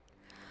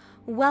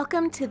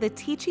Welcome to the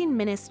teaching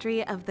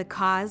ministry of the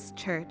Cause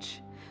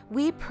Church.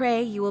 We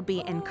pray you will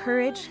be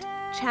encouraged,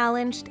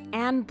 challenged,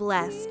 and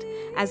blessed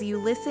as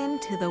you listen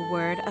to the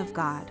Word of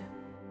God.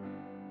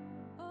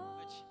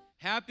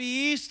 Happy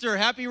Easter,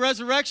 happy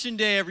Resurrection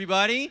Day,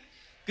 everybody.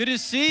 Good to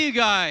see you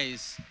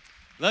guys.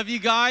 Love you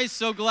guys,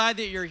 so glad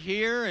that you're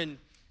here. And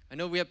I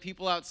know we have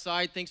people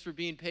outside. Thanks for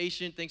being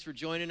patient. Thanks for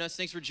joining us.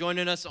 Thanks for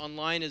joining us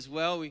online as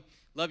well. We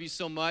love you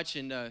so much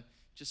and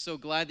just so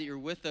glad that you're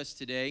with us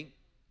today.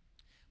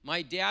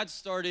 My dad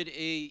started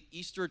a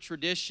Easter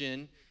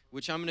tradition,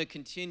 which I'm going to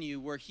continue,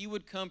 where he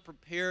would come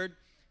prepared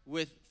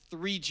with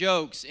 3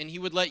 jokes, and he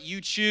would let you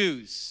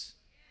choose.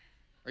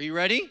 Are you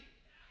ready?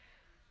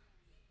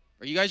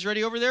 Are you guys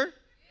ready over there?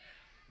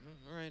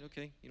 All right,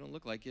 okay. You don't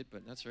look like it,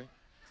 but that's right.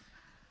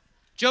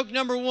 Joke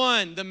number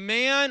 1, the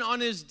man on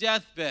his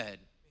deathbed.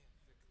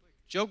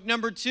 Joke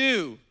number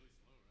 2,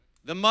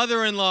 the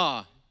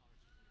mother-in-law.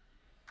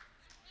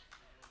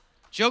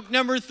 Joke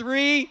number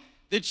 3,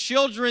 the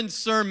children's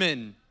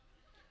sermon.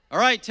 All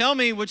right, tell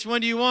me, which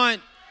one do you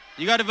want?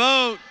 You got to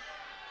vote.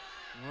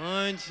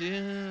 1,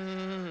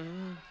 2.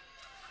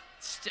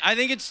 I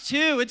think it's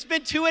 2. It's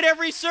been 2 at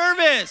every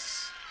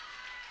service.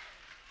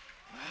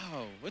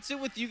 Wow, what's it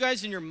with you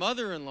guys and your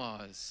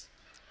mother-in-laws?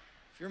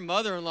 If your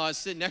mother-in-law is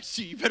sitting next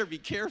to you, you better be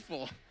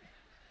careful.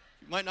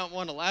 You might not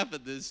want to laugh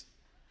at this.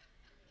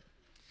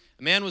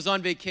 A man was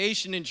on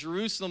vacation in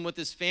Jerusalem with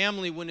his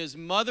family when his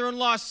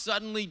mother-in-law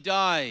suddenly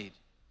died.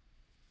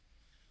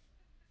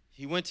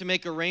 He went to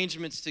make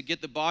arrangements to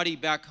get the body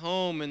back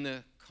home, and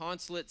the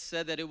consulate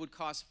said that it would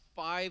cost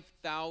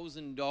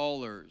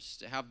 $5,000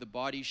 to have the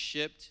body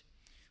shipped,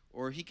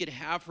 or he could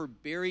have her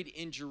buried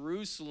in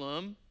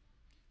Jerusalem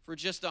for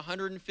just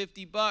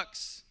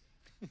 $150.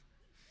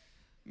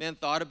 Man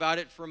thought about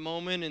it for a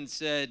moment and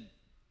said,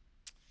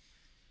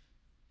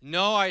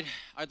 "No, I'd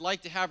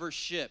like to have her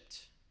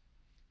shipped."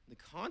 The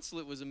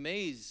consulate was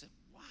amazed.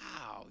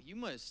 "Wow, you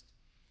must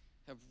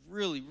have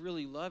really,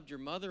 really loved your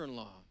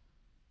mother-in-law."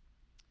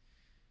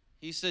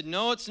 He said,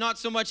 "No, it's not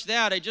so much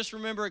that. I just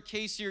remember a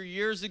case here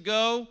years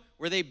ago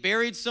where they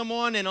buried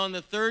someone and on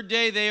the 3rd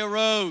day they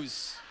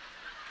arose.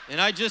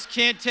 And I just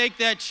can't take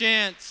that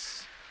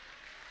chance."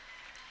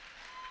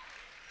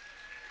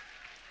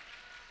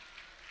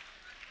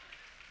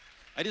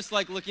 I just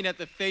like looking at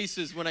the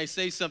faces when I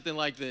say something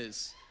like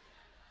this.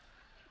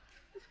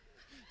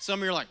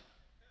 Some of you are like,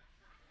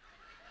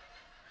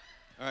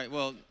 all right,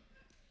 well,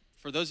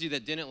 for those of you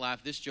that didn't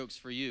laugh, this joke's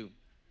for you.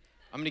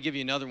 I'm going to give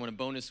you another one, a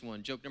bonus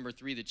one. Joke number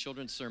 3, the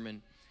children's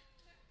sermon.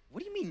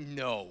 What do you mean,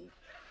 no?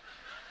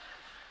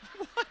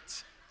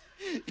 What?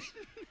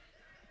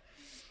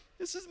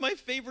 This is my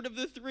favorite of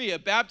the 3. A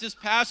Baptist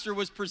pastor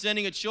was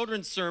presenting a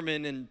children's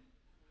sermon, and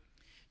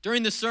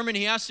during the sermon,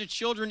 he asked the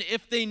children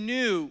if they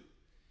knew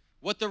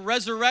what the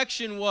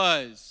resurrection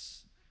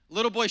was. A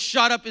little boy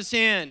shot up his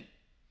hand,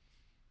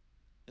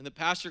 and the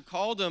pastor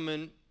called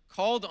on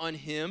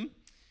him,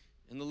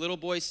 and the little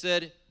boy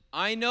said,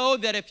 "I know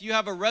that if you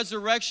have a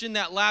resurrection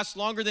that lasts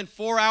longer than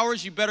 4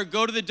 hours, you better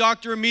go to the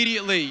doctor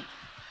immediately."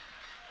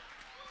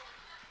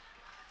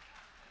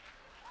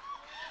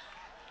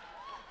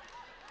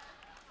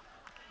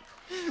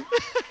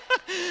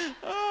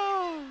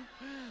 Oh,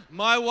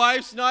 my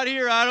wife's not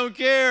here. I don't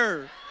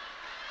care.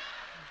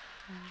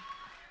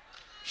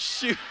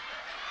 Shoot.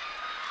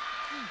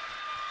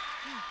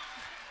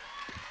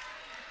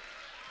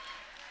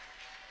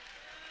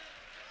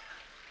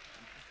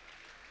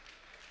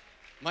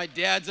 My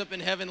dad's up in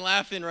heaven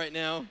laughing right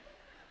now.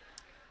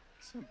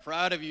 So I'm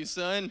proud of you,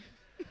 son.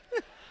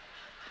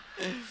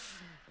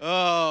 Oh,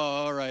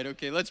 all right,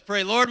 okay, let's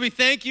pray. Lord, we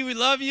thank you, we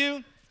love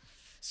you.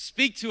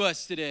 Speak to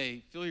us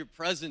today. Feel your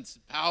presence,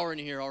 power in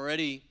here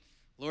already.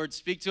 Lord,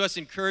 speak to us,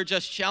 encourage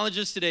us, challenge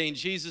us today in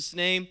Jesus'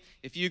 name.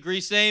 If you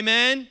agree, say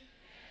amen.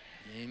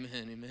 Amen,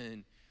 amen.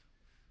 Amen.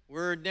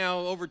 We're now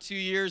over 2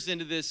 years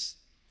into this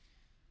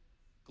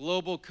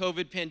global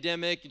COVID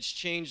pandemic. It's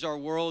changed our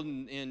world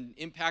and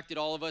impacted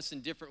all of us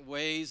in different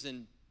ways.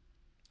 And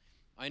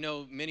I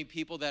know many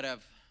people that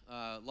have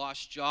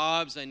lost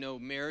jobs. I know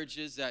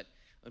marriages that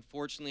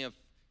unfortunately have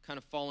kind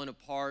of fallen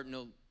apart. I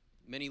know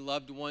many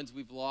loved ones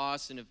we've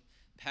lost and have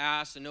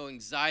passed. I know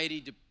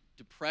anxiety,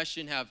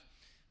 depression have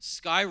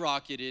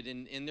skyrocketed.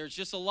 And there's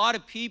just a lot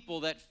of people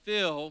that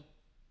feel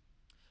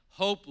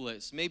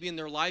hopeless, maybe in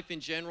their life in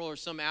general or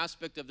some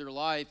aspect of their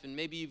life. And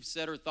maybe you've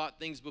said or thought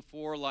things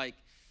before like,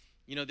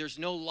 you know, there's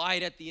no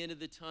light at the end of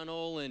the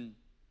tunnel, and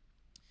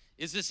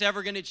is this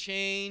ever going to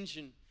change?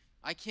 And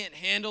I can't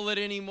handle it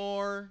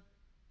anymore.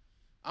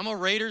 I'm a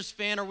Raiders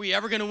fan. Are we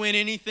ever going to win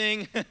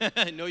anything?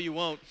 No, you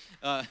won't.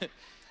 By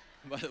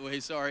the way,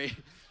 sorry.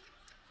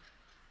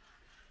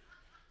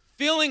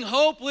 Feeling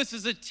hopeless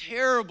is it's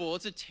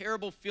a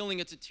terrible feeling.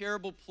 It's a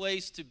terrible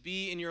place to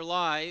be in your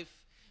life.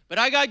 But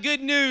I got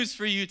good news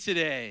for you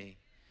today.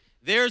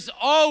 There's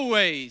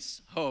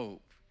always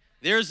hope.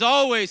 There's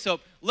always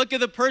hope. Look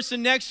at the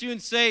person next to you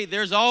and say,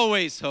 there's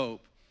always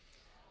hope.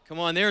 Come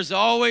on, there's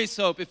always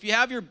hope. If you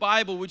have your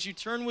Bible, would you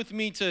turn with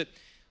me to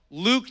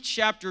Luke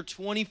chapter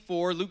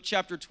 24. Luke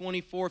chapter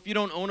 24. If you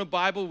don't own a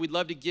Bible, we'd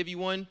love to give you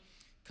one.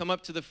 Come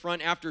up to the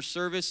front after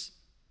service.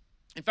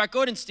 In fact, go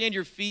ahead and stand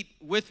your feet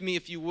with me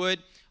if you would.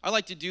 I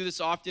like to do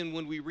this often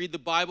when we read the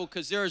Bible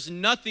because there is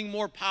nothing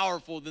more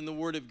powerful than the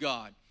Word of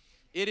God.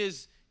 It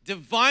is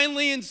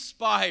divinely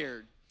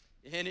inspired,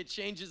 and it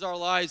changes our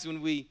lives when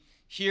we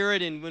hear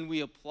it and when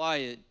we apply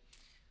it.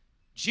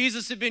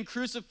 Jesus had been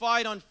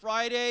crucified on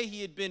Friday.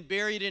 He had been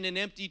buried in an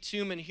empty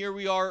tomb, and here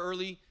we are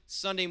early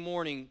Sunday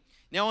morning.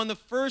 Now, on the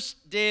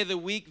first day of the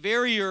week,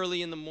 very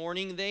early in the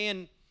morning, they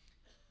and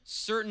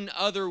certain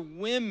other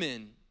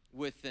women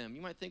with them.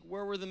 You might think,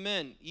 where were the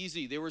men?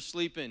 Easy, they were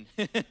sleeping.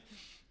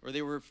 Or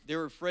they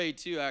were afraid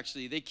too,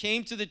 actually. They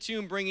came to the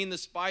tomb bringing the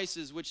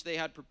spices which they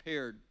had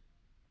prepared.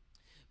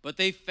 But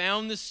they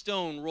found the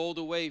stone rolled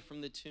away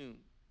from the tomb.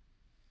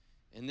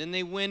 And then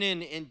they went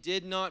in and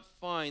did not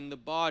find the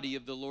body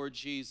of the Lord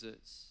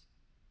Jesus.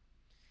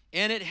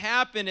 And it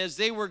happened as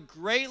they were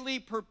greatly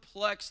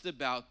perplexed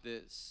about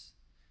this,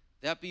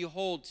 that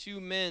behold, two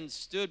men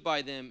stood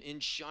by them in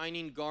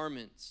shining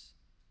garments.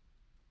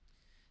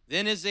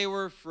 Then as they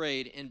were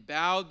afraid and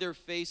bowed their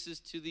faces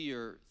to the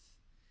earth,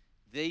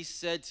 they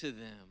said to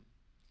them,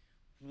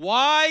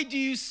 "Why do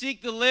you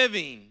seek the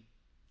living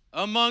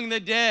among the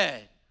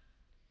dead?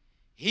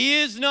 He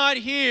is not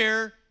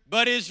here,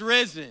 but is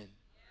risen."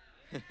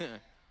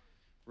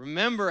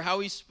 Remember how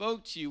he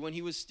spoke to you when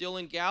he was still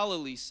in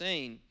Galilee,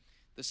 saying,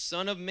 "The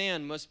Son of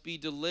Man must be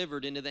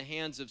delivered into the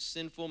hands of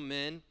sinful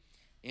men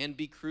and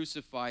be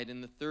crucified,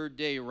 and the third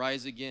day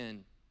rise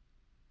again."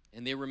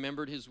 And they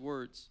remembered his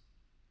words.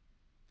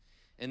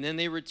 And then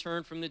they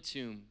returned from the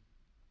tomb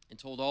and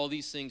told all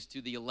these things to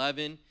the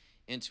 11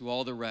 and to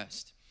all the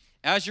rest.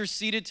 As you're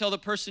seated, tell the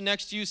person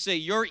next to you, say,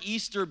 "Your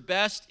Easter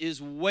best is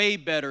way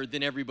better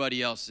than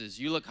everybody else's."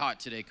 You look hot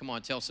today. Come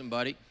on, tell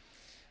somebody.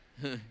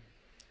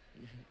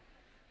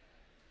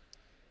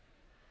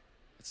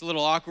 It's a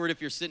little awkward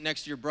if you're sitting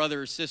next to your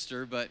brother or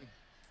sister, but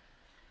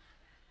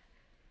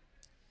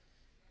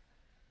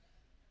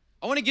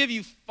I want to give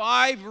you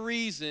 5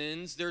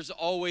 reasons there's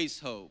always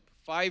hope.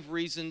 5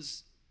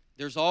 reasons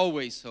there's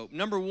always hope.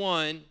 Number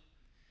 1,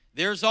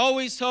 there's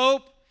always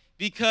hope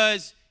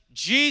because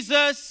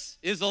Jesus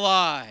is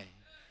alive.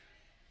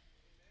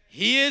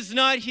 He is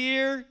not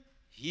here,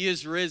 he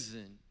is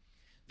risen.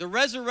 The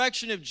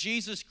resurrection of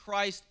Jesus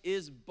Christ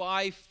is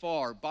by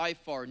far,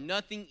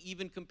 nothing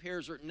even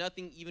compares or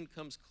nothing even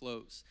comes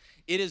close.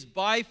 It is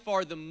by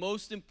far the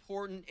most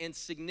important and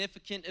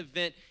significant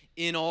event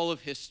in all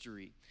of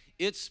history.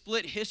 It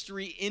split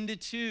history into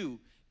 2,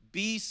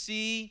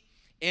 BC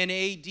and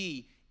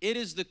AD. It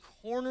is the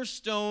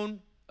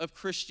cornerstone of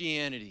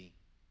Christianity.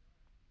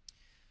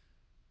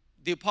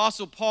 The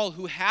Apostle Paul,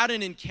 who had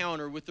an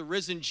encounter with the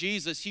risen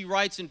Jesus, he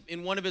writes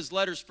in one of his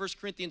letters, 1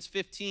 Corinthians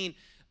 15,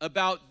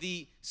 about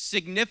the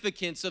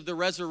significance of the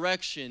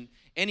resurrection.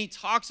 And he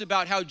talks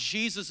about how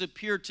Jesus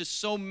appeared to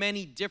so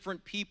many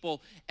different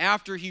people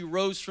after he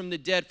rose from the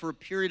dead for a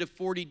period of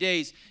 40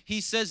 days.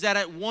 He says that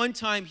at one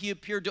time he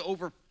appeared to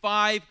over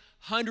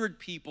 500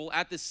 people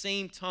at the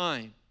same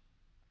time.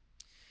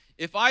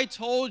 If I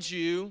told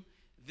you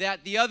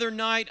that the other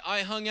night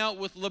I hung out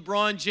with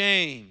LeBron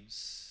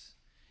James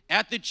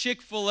at the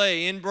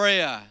Chick-fil-A in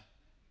Brea,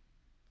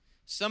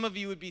 some of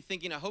you would be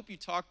thinking, I hope you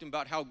talked to him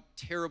about how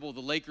terrible the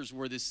Lakers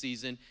were this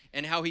season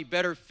and how he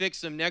better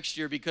fix them next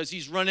year because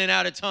he's running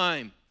out of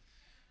time.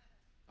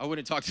 I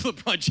wouldn't talk to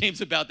LeBron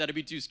James about that. I'd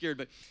be too scared.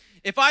 But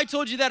if I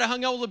told you that I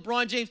hung out with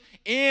LeBron James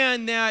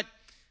and that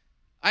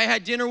I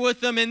had dinner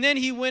with him and then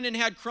he went and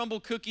had crumble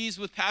cookies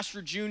with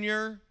Pastor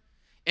Jr.,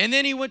 and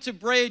then he went to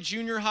Brea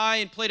Junior High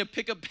and played a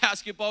pickup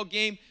basketball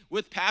game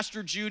with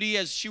Pastor Judy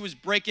as she was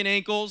breaking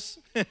ankles.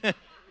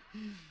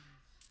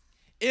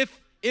 If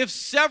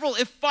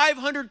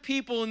 500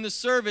 people in the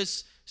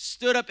service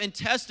stood up and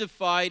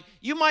testified,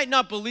 you might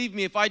not believe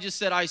me if I just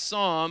said I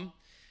saw him.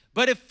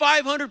 But if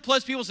 500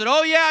 plus people said,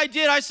 "Oh yeah, I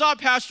did, I saw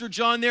Pastor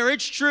John there,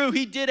 it's true,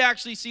 he did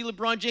actually see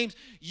LeBron James,"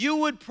 you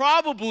would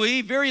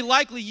probably, very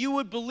likely, you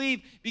would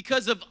believe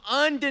because of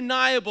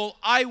undeniable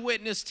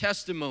eyewitness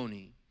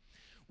testimony.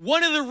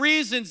 One of the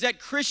reasons that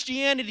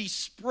Christianity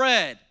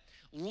spread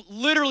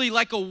literally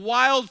like a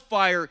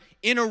wildfire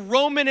in a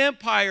Roman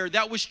Empire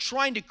that was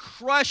trying to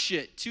crush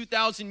it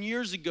 2,000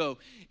 years ago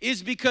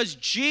is because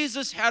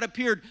Jesus had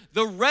appeared,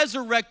 the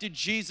resurrected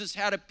Jesus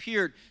had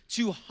appeared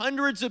to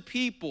hundreds of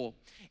people.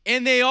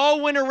 And they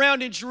all went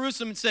around in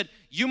Jerusalem and said,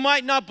 "You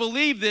might not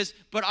believe this,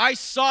 but I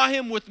saw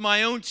him with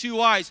my own 2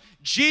 eyes.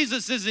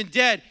 Jesus isn't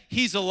dead,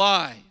 he's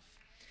alive."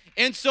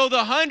 And so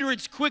the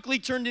hundreds quickly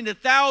turned into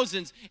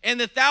thousands, and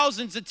the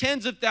thousands to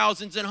tens of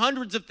thousands and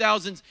hundreds of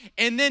thousands,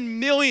 and then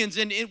millions,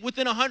 and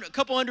within a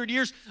couple hundred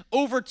years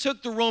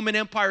overtook the Roman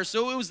Empire.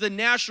 So it was the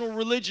national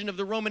religion of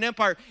the Roman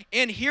Empire.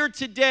 And here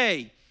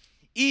today,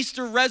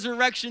 Easter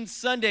Resurrection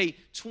Sunday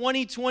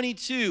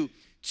 2022,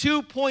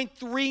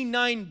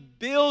 2.39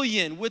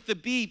 billion with the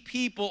B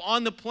people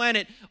on the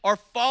planet are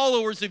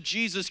followers of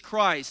Jesus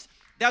Christ.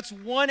 That's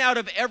 1 out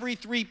of every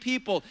 3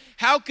 people.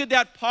 How could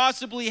that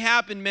possibly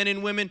happen, men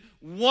and women?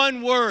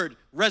 One word: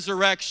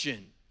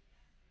 resurrection.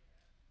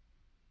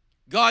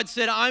 God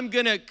said, I'm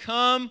going to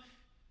come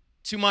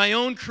to my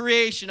own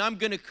creation. I'm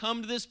going to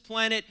come to this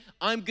planet.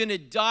 I'm going to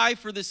die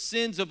for the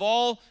sins of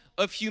all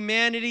of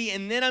humanity,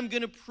 and then I'm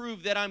going to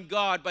prove that I'm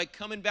God by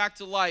coming back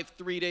to life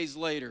 3 days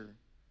later.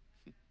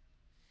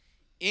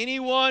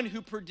 Anyone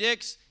who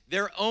predicts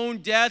their own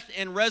death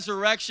and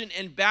resurrection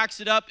and backs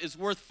it up is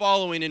worth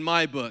following in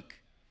my book.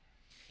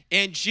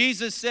 And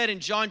Jesus said in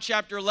John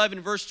chapter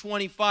 11, verse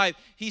 25,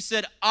 he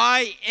said,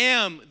 I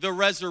am the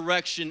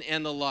resurrection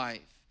and the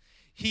life.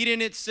 He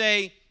didn't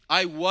say,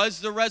 I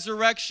was the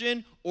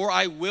resurrection, or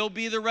I will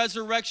be the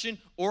resurrection,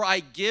 or I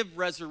give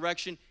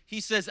resurrection. He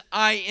says,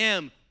 I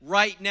am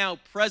right now,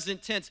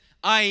 present tense.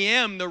 I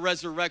am the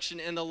resurrection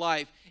and the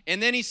life.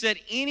 And then he said,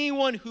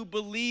 anyone who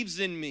believes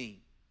in me.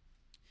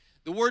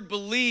 The word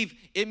believe,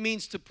 it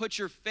means to put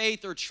your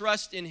faith or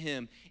trust in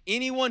him.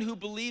 Anyone who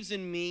believes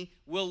in me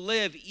will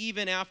live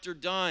even after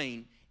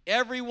dying.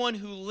 Everyone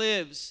who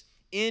lives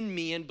in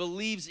me and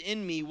believes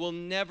in me will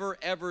never,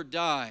 ever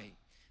die.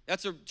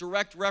 That's a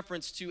direct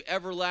reference to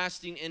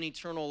everlasting and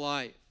eternal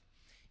life.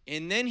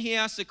 And then he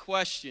asks a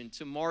question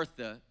to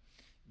Martha.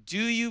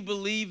 Do you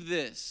believe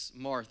this,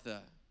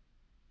 Martha?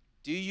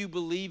 Do you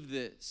believe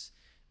this?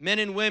 Men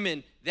and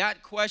women,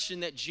 that question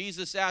that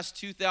Jesus asked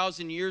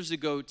 2,000 years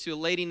ago to a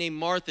lady named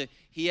Martha,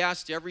 he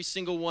asked every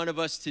single one of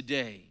us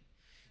today.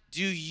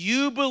 Do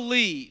you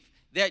believe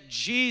that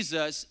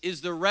Jesus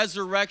is the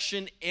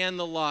resurrection and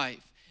the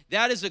life?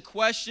 That is a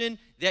question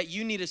that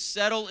you need to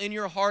settle in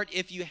your heart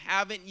if you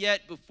haven't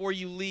yet before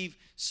you leave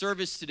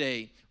service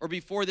today or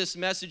before this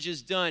message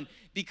is done,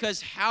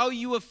 because how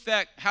you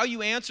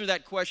answer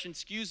that question,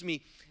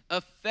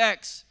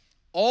 affects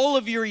all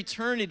of your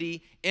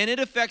eternity, and it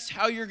affects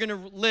how you're going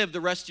to live the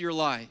rest of your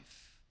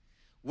life.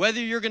 Whether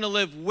you're going to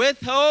live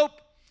with hope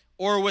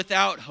or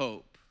without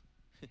hope.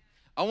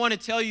 I want to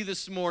tell you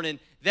this morning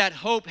that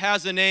hope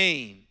has a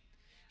name.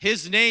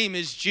 His name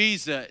is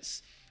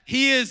Jesus.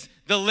 He is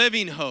the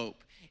living hope.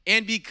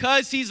 And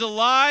because he's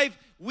alive,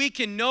 we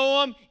can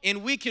know him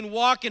and we can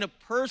walk in a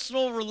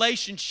personal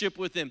relationship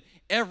with him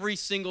every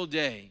single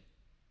day.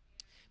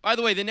 By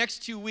the way, the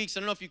next 2 weeks, I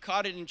don't know if you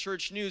caught it in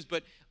church news,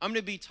 but I'm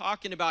going to be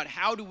talking about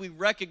how do we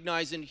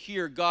recognize and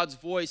hear God's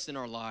voice in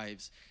our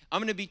lives. I'm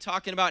going to be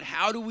talking about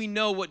how do we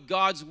know what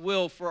God's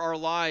will for our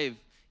life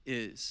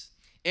is.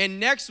 And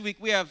next week,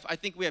 I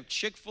think we have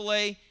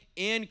Chick-fil-A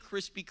and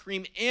Krispy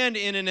Kreme and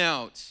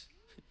In-N-Out.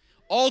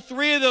 All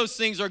three of those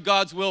things are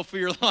God's will for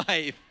your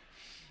life.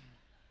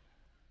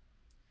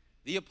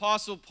 The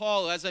Apostle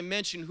Paul, as I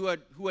mentioned,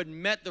 who had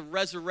met the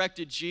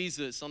resurrected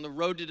Jesus on the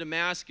road to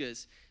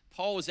Damascus,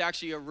 Paul was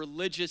actually a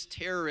religious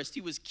terrorist. He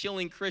was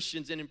killing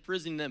Christians and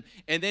imprisoning them.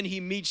 And then he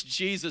meets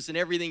Jesus and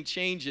everything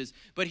changes.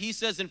 But he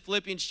says in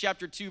Philippians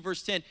chapter 2,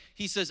 verse 10,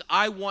 he says,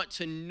 I want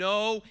to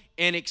know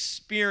and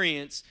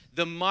experience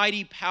the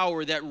mighty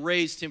power that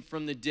raised him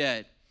from the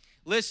dead.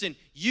 Listen,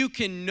 you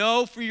can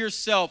know for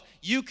yourself,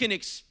 you can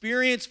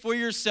experience for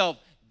yourself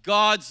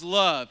God's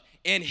love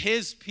and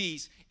his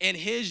peace and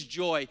his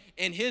joy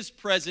and his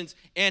presence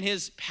and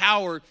his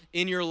power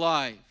in your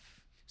life.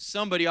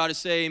 Somebody ought to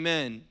say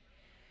amen.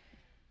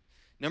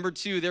 Number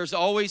 2, there's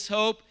always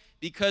hope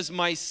because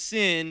my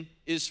sin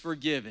is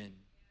forgiven.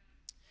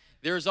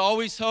 There's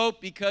always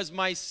hope because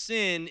my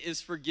sin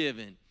is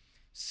forgiven.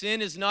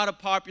 Sin is not a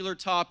popular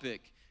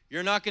topic.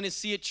 You're not going to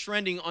see it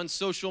trending on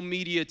social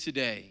media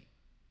today.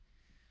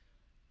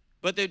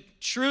 But the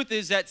truth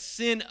is that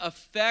sin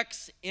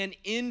affects and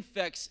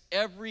infects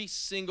every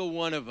single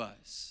one of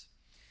us.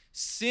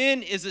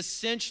 Sin is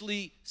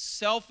essentially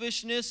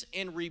selfishness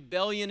and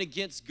rebellion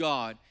against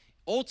God.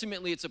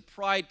 Ultimately, it's a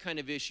pride kind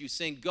of issue,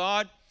 saying,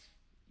 God,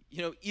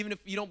 even if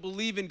you don't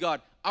believe in God,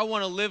 I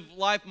want to live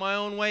life my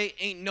own way.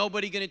 Ain't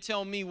nobody going to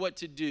tell me what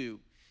to do.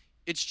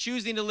 It's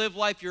choosing to live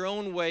life your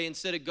own way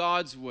instead of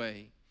God's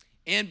way.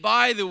 And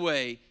by the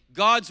way,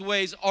 God's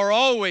ways are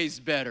always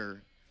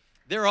better.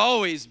 They're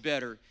always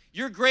better.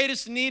 Your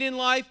greatest need in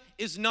life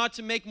is not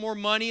to make more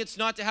money. It's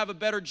not to have a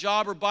better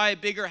job or buy a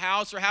bigger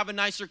house or have a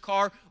nicer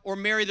car or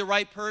marry the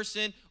right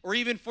person or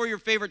even for your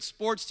favorite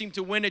sports team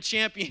to win a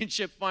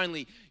championship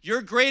finally.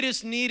 Your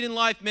greatest need in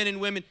life, men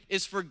and women,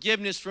 is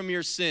forgiveness from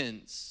your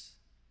sins.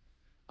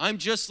 I'm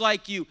just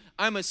like you.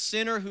 I'm a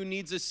sinner who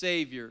needs a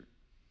Savior.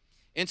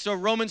 And so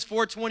Romans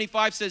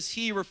 4:25 says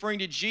he, referring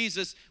to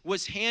Jesus,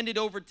 was handed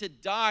over to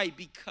die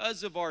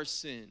because of our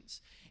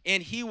sins.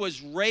 And he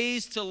was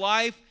raised to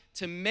life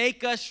to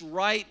make us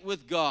right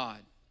with God.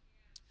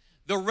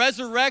 The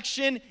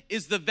resurrection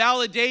is the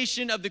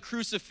validation of the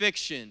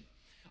crucifixion.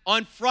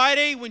 On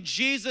Friday, when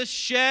Jesus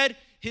shed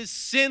his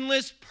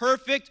sinless,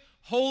 perfect,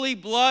 holy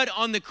blood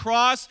on the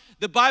cross,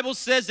 the Bible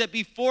says that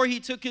before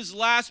he took his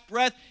last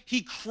breath,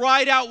 he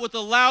cried out with a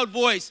loud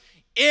voice,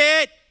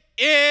 "It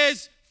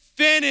is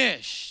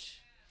finished."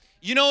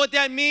 You know what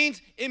that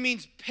means? It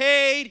means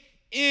paid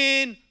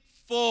in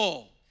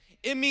full.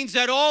 It means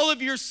that all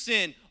of your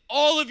sin,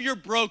 all of your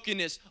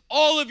brokenness,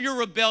 all of your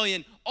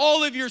rebellion,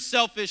 all of your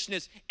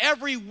selfishness,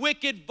 every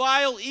wicked,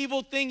 vile,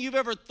 evil thing you've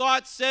ever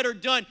thought, said, or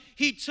done,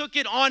 he took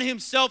it on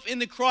himself in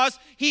the cross.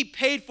 He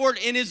paid for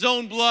it in his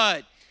own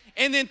blood.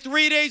 And then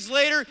 3 days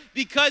later,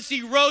 because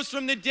he rose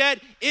from the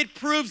dead, it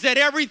proves that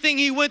everything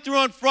he went through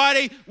on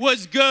Friday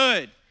was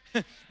good.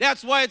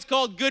 That's why it's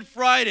called Good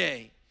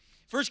Friday.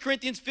 1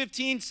 Corinthians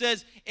 15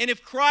 says, and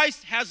if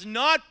Christ has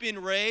not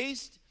been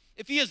raised,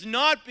 if he has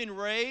not been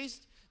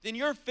raised, then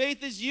your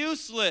faith is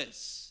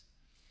useless.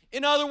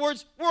 In other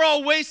words, we're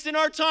all wasting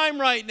our time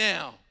right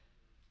now.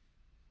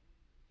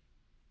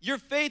 Your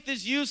faith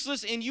is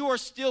useless and you are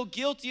still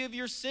guilty of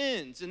your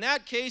sins. In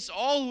that case,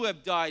 all who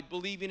have died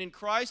believing in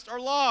Christ are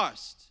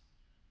lost.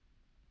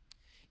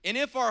 And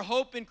if our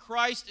hope in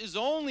Christ is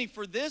only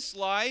for this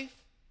life,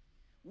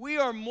 we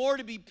are more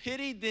to be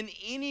pitied than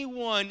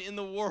anyone in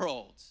the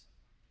world.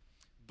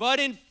 But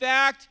in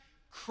fact,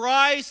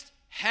 Christ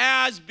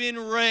has been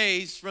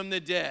raised from the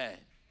dead.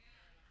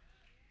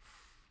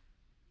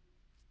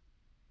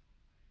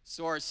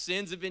 So our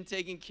sins have been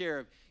taken care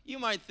of. You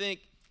might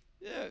think,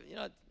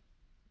 yeah,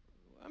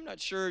 I'm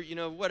not sure,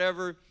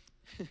 whatever.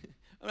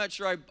 I'm not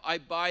sure I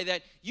buy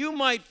that. You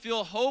might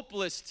feel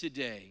hopeless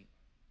today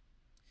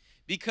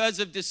because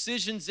of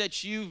decisions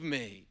that you've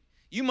made.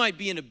 You might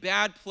be in a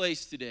bad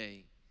place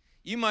today.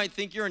 You might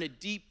think you're in a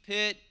deep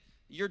pit.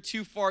 You're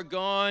too far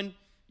gone.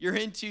 You're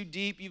in too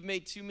deep. You've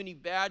made too many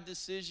bad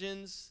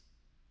decisions.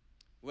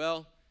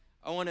 Well,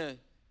 I want to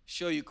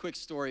show you a quick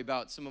story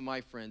about some of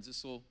my friends.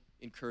 This will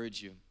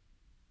encourage you.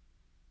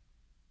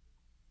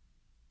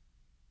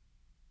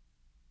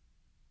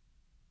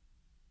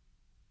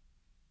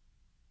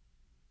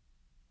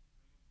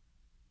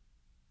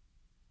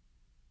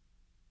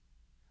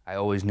 I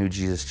always knew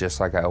Jesus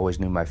just like I always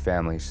knew my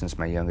family since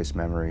my youngest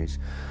memories.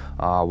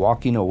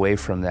 Walking away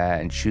from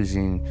that and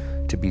choosing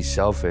to be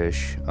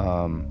selfish,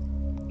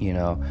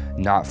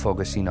 not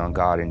focusing on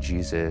God and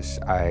Jesus,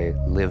 I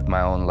lived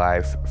my own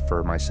life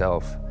for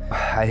myself.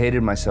 I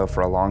hated myself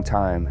for a long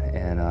time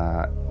and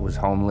was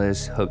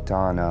homeless, hooked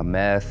on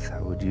meth.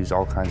 I would use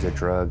all kinds of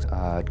drugs.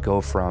 I'd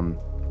go from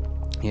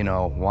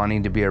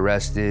wanting to be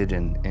arrested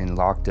and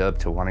locked up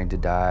to wanting to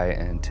die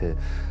and to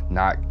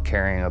not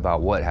caring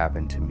about what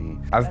happened to me.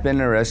 I've been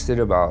arrested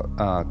about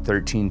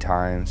 13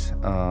 times,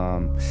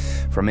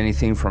 from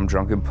anything from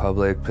drunken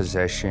public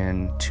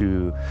possession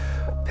to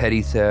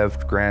petty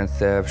theft, grand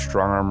theft,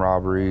 strong arm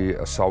robbery,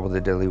 assault with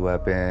a deadly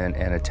weapon,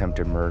 and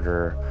attempted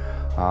murder.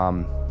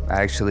 I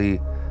actually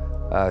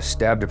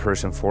stabbed a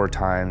person 4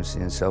 times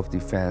in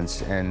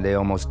self-defense and they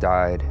almost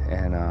died.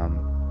 And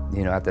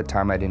at the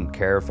time I didn't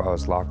care if I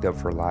was locked up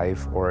for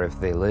life or if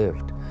they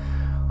lived.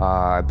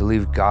 I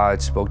believe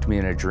God spoke to me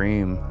in a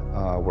dream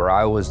where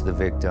I was the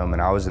victim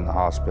and I was in the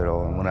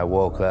hospital. And when I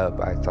woke up,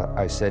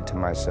 I said to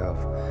myself,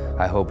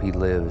 I hope he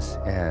lives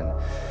and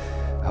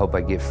I hope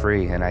I get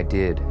free. And I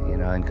did,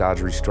 and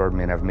God's restored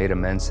me and I've made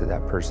amends to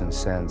that person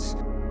since.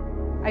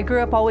 I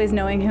grew up always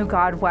knowing who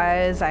God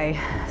was. I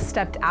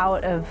stepped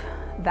out of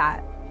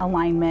that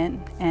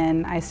alignment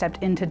and I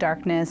stepped into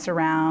darkness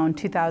around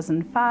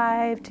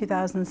 2005,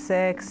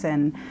 2006,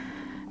 and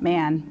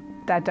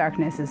man, that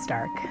darkness is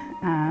dark.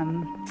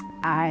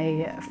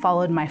 I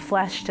followed my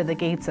flesh to the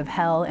gates of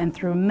hell and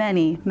through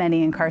many,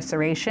 many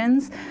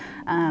incarcerations.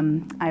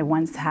 I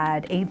once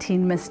had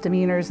 18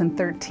 misdemeanors and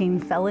 13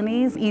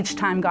 felonies. Each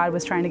time God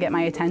was trying to get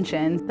my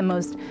attention. The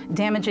most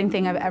damaging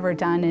thing I've ever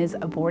done is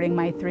aborting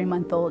my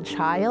 3-month-old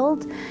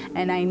child.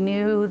 And I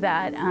knew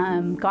that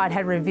God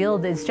had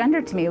revealed his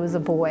gender to me. It was a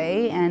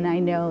boy. And I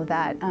know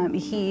that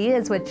he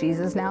is with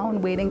Jesus now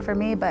and waiting for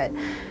me. But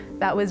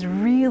that was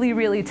really,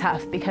 really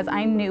tough because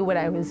I knew what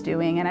I was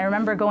doing. And I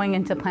remember going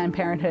into Planned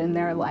Parenthood and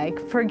they're like,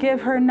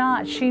 forgive her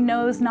not, she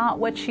knows not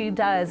what she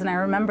does. And I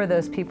remember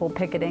those people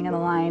picketing in the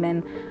line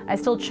and I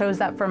still chose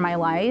that for my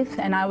life.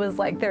 And I was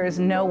like, there is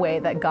no way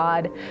that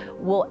God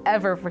will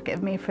ever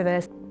forgive me for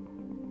this.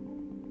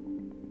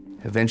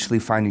 Eventually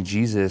finding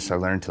Jesus, I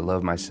learned to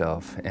love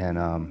myself. And,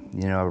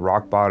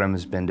 rock bottom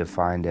has been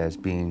defined as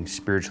being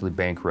spiritually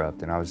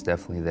bankrupt, and I was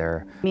definitely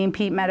there. Me and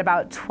Pete met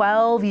about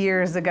 12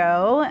 years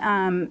ago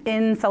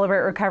in Celebrate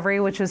Recovery,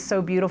 which was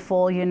so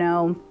beautiful,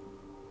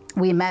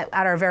 We met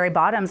at our very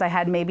bottoms. I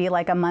had maybe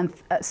like a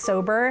month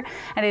sober,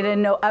 and I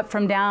didn't know up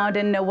from down,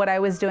 didn't know what I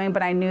was doing,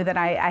 but I knew that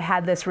I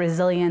had this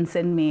resilience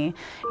in me,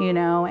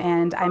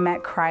 and I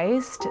met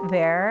Christ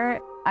there.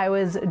 I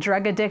was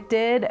drug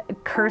addicted,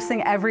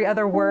 cursing every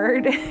other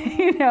word,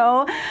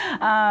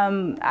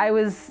 I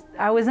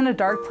was in a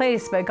dark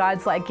place, but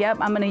God's like, yep,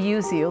 I'm gonna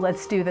use you.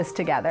 Let's do this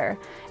together.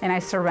 And I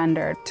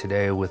surrendered.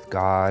 Today with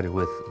God,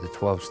 with the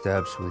 12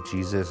 steps, with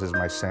Jesus as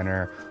my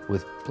center,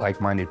 with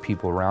like-minded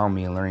people around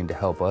me and learning to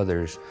help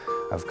others,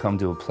 I've come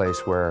to a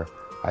place where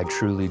I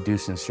truly do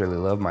sincerely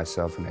love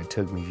myself, and it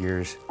took me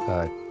years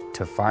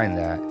to find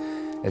that.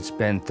 It's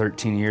been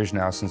 13 years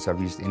now since I've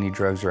used any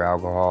drugs or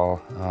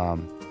alcohol.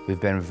 We've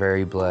been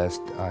very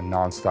blessed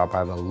nonstop. I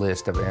have a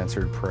list of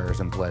answered prayers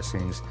and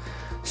blessings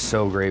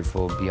so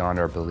grateful beyond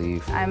our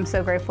belief. I'm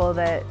so grateful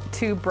that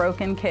 2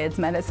 broken kids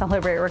met at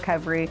Celebrate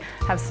Recovery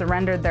have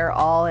surrendered their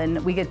all,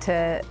 and we get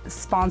to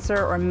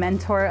sponsor or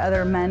mentor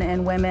other men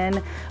and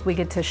women. We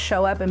get to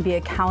show up and be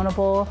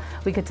accountable.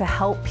 We get to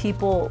help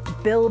people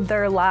build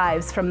their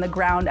lives from the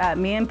ground up.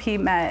 Me and Pete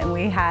met and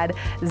we had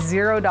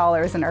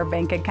 $0 in our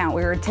bank account.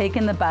 We were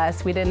taking the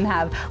bus. We didn't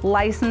have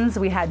license.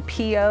 We had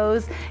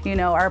POs. You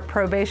know, our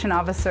probation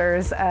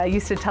officers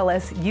used to tell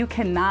us, you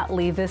cannot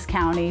leave this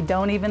county.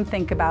 Don't even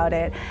think about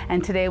it.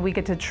 And today we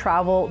get to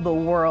travel the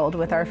world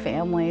with our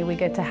family. We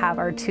get to have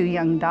our 2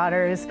 young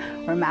daughters,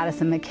 or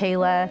Madison,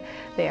 Michaela.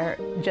 They are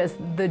just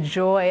the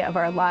joy of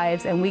our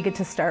lives, and we get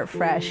to start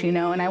fresh, you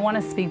know. And I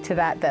want to speak to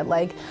that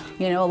like,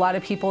 you know, a lot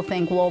of people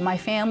think, well, my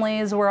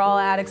families were all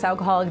addicts,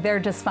 alcoholic, they're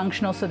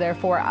dysfunctional, so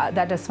therefore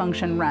that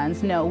dysfunction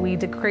runs. No, we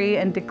decree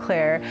and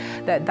declare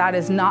that that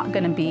is not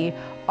going to be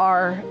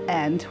our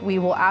end. We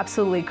will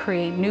absolutely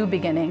create new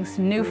beginnings,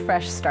 new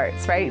fresh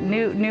starts, right?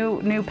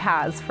 New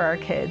paths for our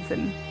kids.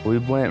 And we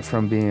went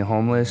from being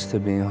homeless to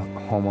being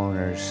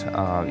homeowners.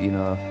 You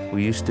know,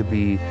 we used to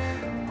be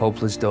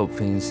hopeless dope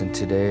fiends, and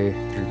today,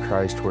 through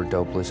Christ, we're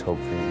dopeless hope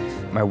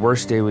fiends. My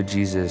worst day with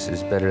Jesus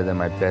is better than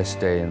my best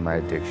day in my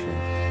addiction.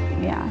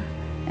 Yeah,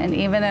 and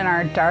even in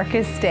our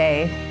darkest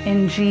day,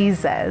 in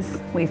Jesus,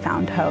 we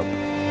found hope.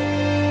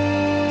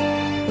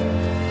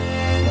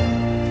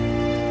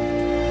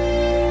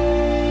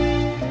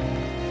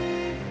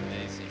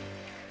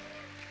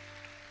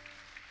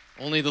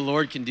 Only the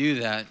Lord can do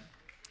that.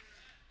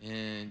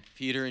 And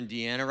Peter and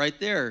Deanna right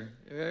there.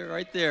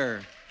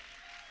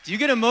 Do you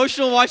get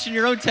emotional watching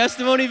your own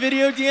testimony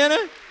video,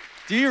 Deanna?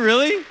 Do you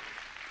really?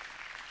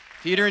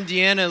 Peter and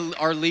Deanna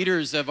are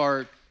leaders of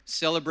our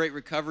Celebrate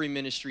Recovery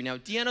ministry. Now,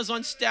 Deanna's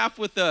on staff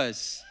with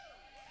us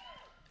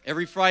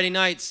every Friday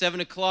night,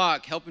 7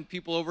 o'clock, helping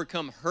people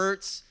overcome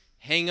hurts,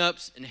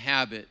 hang-ups, and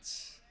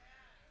habits.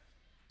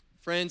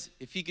 Friends,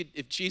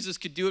 if Jesus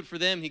could do it for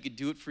them, he could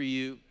do it for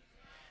you.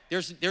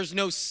 There's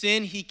no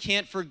sin he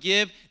can't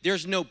forgive.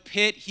 There's no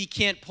pit he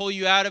can't pull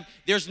you out of.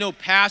 There's no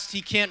past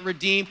he can't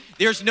redeem.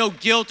 There's no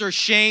guilt or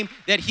shame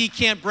that he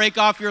can't break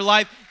off your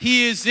life.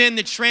 He is in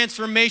the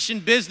transformation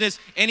business,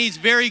 and he's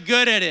very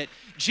good at it.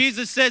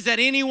 Jesus says that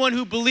anyone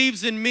who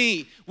believes in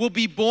me will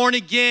be born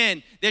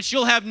again, that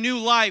you'll have new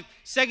life.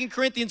 2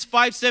 Corinthians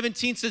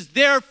 5:17 says,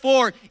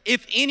 therefore,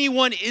 if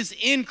anyone is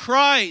in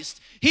Christ,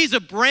 he's a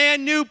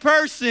brand new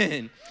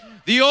person.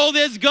 The old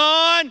is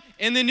gone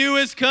and the new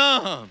has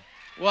come.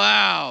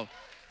 Wow.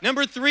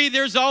 Number 3,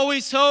 there's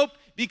always hope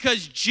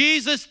because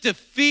Jesus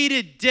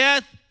defeated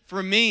death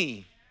for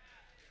me.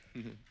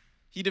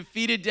 He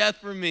defeated death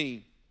for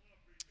me.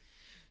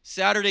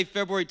 Saturday,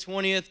 February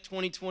 20th,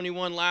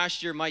 2021,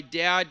 last year, my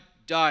dad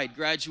died,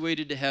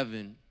 graduated to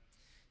heaven.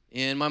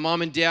 And my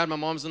mom and dad, my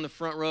mom's in the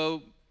front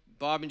row,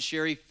 Bob and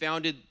Sherry,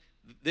 founded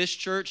this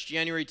church,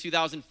 January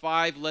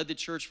 2005, led the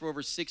church for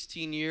over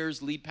 16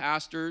 years, lead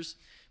pastors.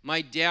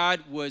 My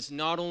dad was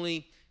not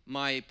only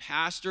my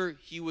pastor,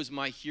 he was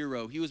my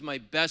hero. He was my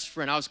best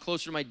friend. I was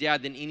closer to my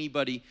dad than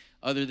anybody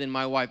other than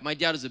my wife. My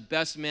dad is the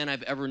best man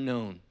I've ever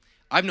known.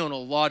 I've known a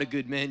lot of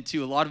good men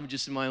too, a lot of them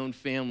just in my own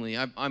family.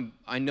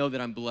 I know that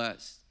I'm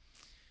blessed.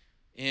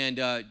 And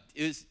it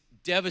was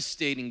a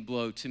devastating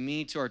blow to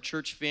me, to our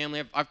church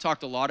family. I've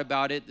talked a lot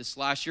about it this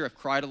last year. I've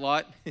cried a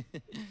lot.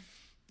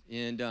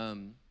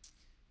 And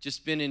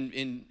just been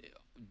in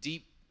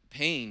deep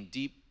pain,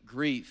 deep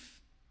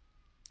grief.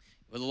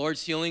 But the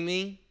Lord's healing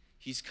me.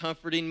 He's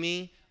comforting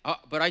me.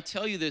 But I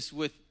tell you this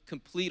with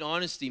complete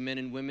honesty, men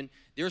and women,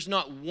 there's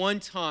not one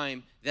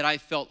time that I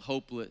felt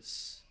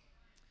hopeless.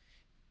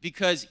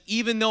 Because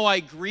even though I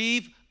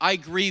grieve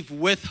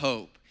with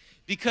hope.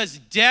 Because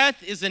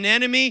death is an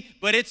enemy,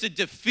 but it's a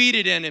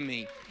defeated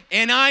enemy.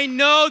 And I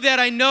know that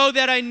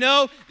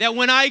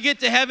when I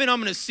get to heaven, I'm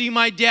going to see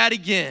my dad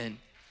again.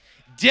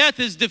 Death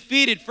is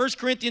defeated. 1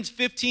 Corinthians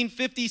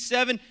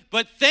 15:57.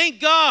 But thank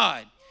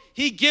God,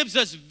 he gives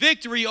us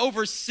victory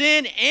over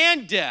sin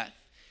and death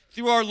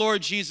through our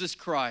Lord Jesus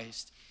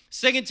Christ.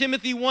 2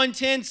 Timothy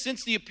 1:10,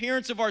 since the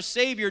appearance of our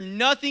Savior,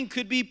 nothing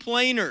could be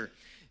plainer.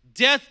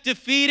 Death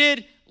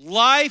defeated,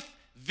 life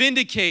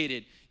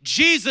vindicated.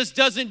 Jesus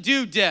doesn't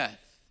do death.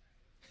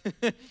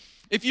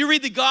 If you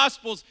read the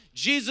Gospels,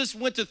 Jesus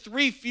went to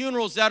 3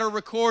 funerals that are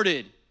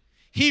recorded.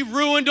 He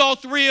ruined all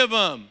 3 of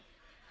them.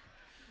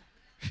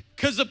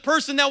 Because the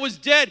person that was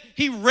dead,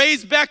 he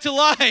raised back to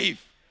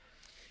life.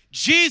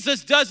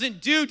 Jesus doesn't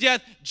do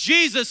death.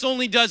 Jesus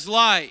only does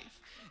life.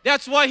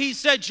 That's why he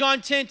said,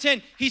 John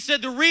 10:10, he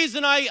said, the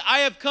reason I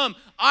have come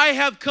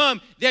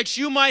that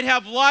you might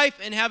have life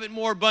and have it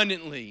more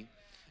abundantly.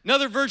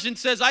 Another version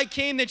says, I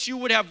came that you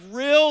would have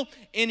real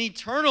and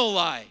eternal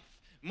life,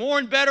 more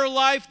and better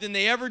life than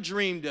they ever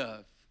dreamed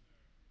of.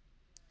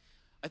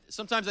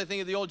 Sometimes I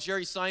think of the old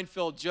Jerry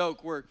Seinfeld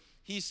joke where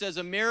he says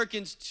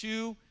Americans'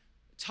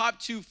 top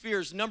 2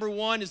 fears. Number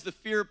 1 is the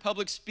fear of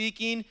public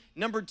speaking.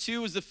 Number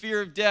 2 is the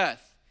fear of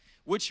death,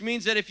 which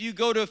means that if you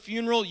go to a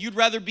funeral, you'd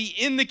rather be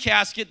in the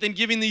casket than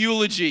giving the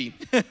eulogy.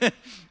 I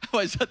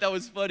always thought that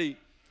was funny.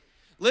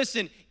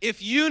 Listen,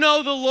 if you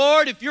know the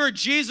Lord, if you're a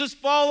Jesus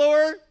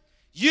follower,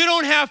 you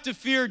don't have to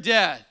fear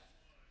death.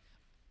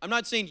 I'm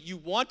not saying you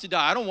want to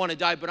die. I don't want to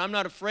die, but I'm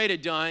not afraid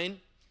of dying.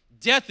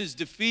 Death is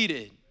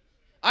defeated.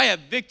 I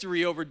have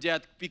victory over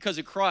death because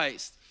of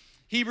Christ.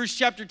 Hebrews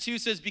chapter 2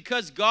 says,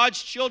 because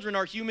God's children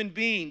are human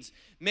beings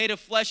made of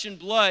flesh and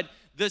blood,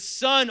 the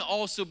Son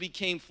also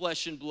became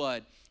flesh and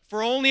blood.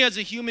 For only as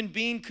a human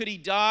being could he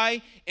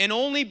die, and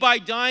only by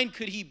dying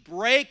could he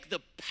break the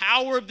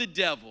power of the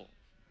devil,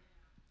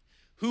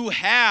 who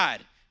had,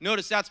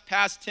 notice that's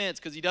past tense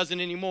because he doesn't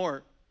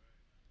anymore,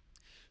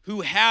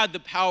 who had the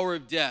power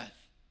of death.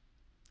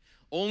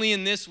 Only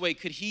in this way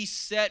could he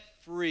set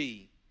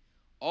free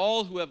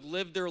all who have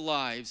lived their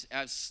lives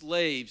as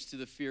slaves to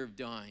the fear of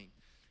dying.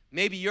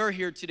 Maybe you're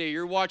here today,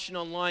 you're watching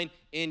online,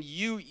 and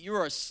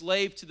you're a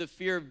slave to the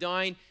fear of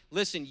dying.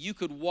 Listen, you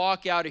could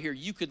walk out of here.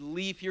 You could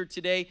leave here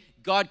today.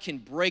 God can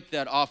break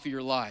that off of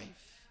your life.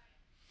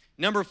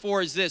 Number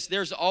 4 is this.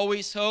 There's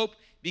always hope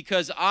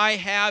because I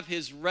have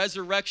his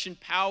resurrection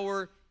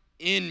power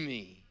in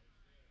me.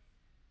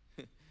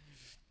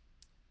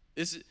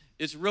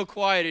 It's real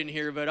quiet in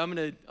here, but I'm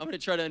gonna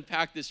try to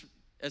unpack this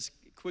as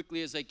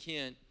quickly as I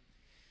can.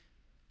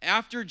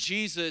 After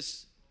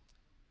Jesus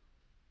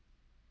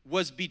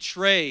was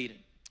betrayed,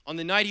 on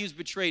the night he was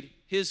betrayed,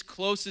 his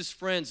closest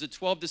friends, the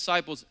 12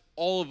 disciples,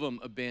 all of them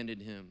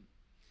abandoned him.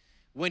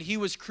 When he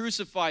was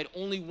crucified,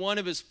 only one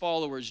of his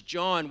followers,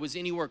 John, was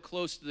anywhere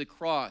close to the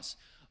cross.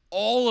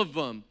 All of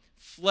them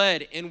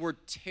fled and were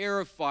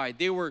terrified.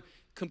 They were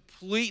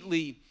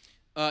completely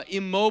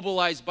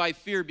immobilized by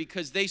fear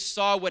because they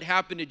saw what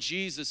happened to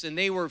Jesus, and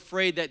they were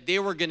afraid that they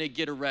were going to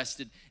get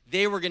arrested,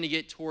 they were going to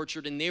get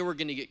tortured, and they were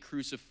going to get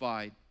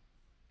crucified.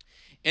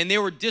 And they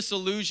were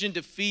disillusioned,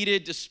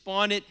 defeated,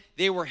 despondent.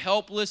 They were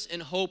helpless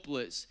and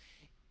hopeless.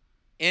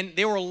 And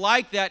they were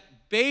like that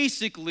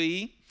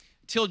basically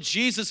till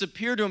Jesus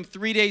appeared to them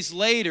 3 days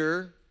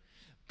later.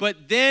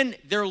 But then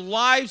their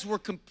lives were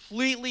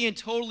completely and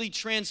totally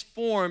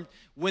transformed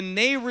when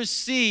they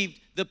received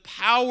the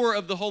power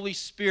of the Holy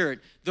Spirit,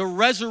 the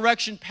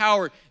resurrection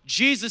power.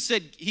 Jesus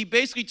said, he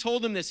basically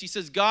told them this. He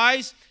says,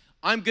 guys,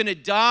 I'm going to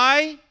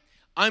die.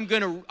 I'm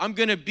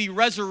going to be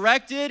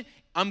resurrected.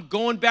 I'm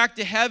going back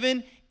to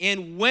heaven,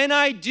 and when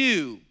I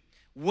do,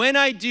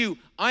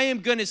 I am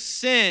going to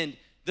send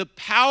the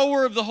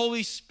power of the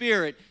Holy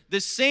Spirit,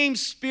 the same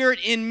Spirit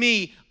in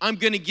me, I'm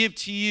going to give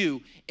to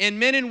you. And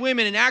men and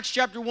women, in Acts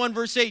chapter 1,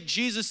 verse 8,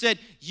 Jesus said,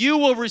 you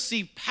will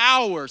receive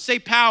power. Say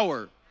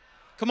power.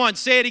 Come on,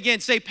 say it again.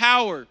 Say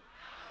power.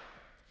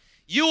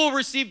 You will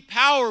receive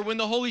power when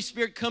the Holy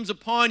Spirit comes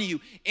upon you,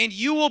 and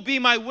you will be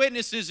my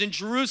witnesses in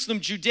Jerusalem,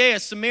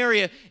 Judea,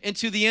 Samaria, and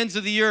to the ends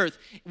of the earth.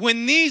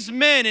 When these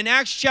men in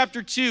Acts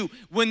chapter 2,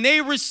 when they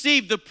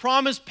received the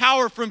promised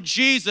power from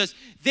Jesus,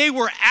 they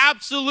were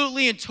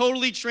absolutely and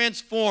totally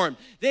transformed.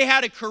 They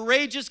had a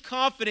courageous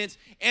confidence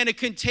and a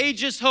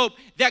contagious hope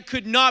that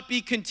could not be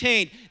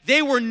contained.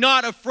 They were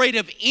not afraid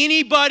of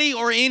anybody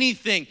or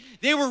anything.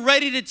 They were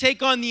ready to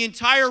take on the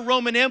entire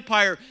Roman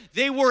Empire.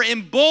 They were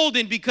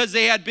emboldened because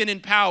they had been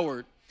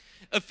empowered.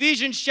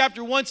 Ephesians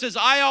chapter 1 says,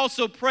 I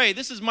also pray,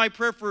 this is my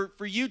prayer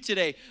for you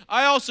today.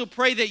 I also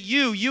pray that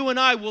you and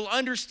I will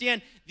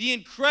understand the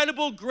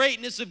incredible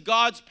greatness of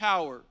God's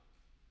power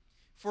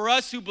for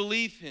us who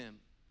believe him.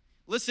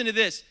 Listen to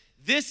this.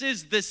 This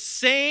is the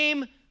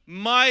same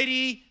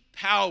mighty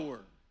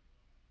power.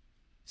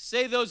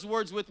 Say those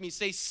words with me.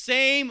 Say,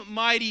 same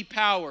mighty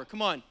power.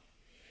 Come on.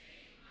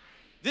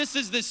 This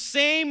is the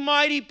same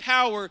mighty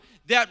power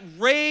that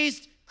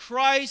raised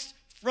Christ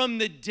from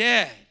the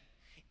dead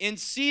and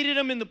seated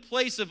him in the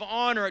place of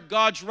honor at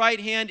God's right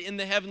hand in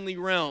the heavenly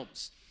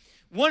realms.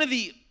 One of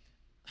the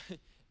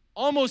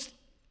almost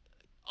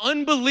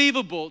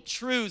unbelievable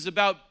truths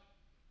about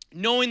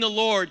knowing the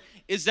Lord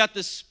is that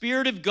the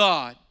Spirit of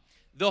God,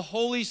 the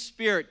Holy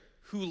Spirit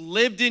who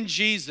lived in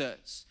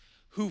Jesus,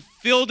 who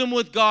filled him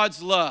with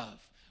God's love,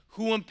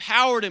 who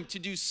empowered him to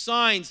do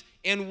signs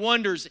and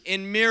wonders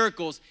and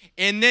miracles,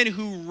 and then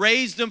who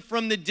raised him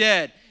from the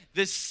dead.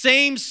 The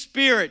same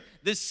Spirit,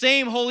 the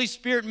same Holy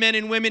Spirit, men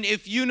and women,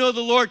 if you know the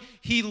Lord,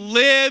 he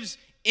lives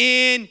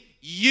in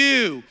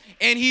you,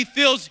 and he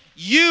fills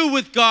you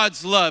with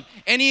God's love,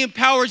 and he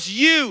empowers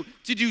you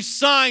to do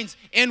signs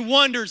and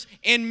wonders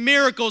and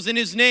miracles in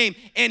his name,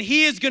 and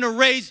he is going to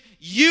raise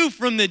you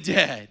from the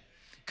dead.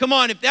 Come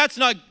on, if that's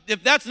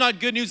not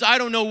good news, I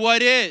don't know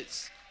what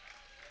is.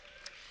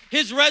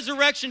 His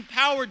resurrection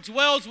power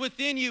dwells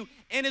within you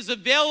and is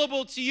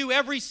available to you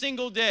every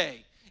single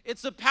day.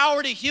 It's the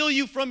power to heal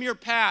you from your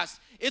past.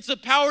 It's the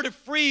power to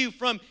free you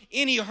from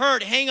any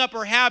hurt, hang up,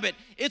 or habit.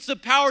 It's the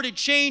power to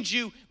change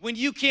you when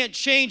you can't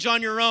change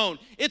on your own.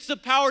 It's the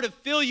power to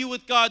fill you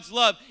with God's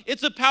love.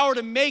 It's the power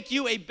to make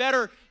you a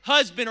better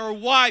husband or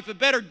wife, a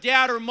better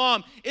dad or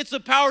mom. It's the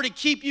power to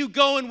keep you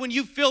going when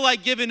you feel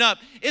like giving up.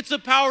 It's the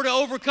power to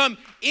overcome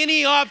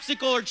any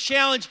obstacle or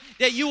challenge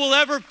that you will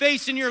ever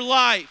face in your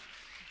life,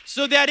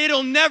 so that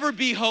it'll never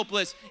be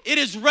hopeless. It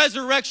is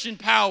resurrection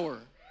power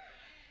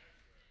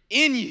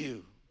in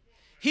you.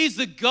 He's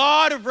the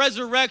God of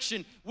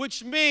resurrection,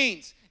 which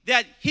means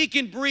that he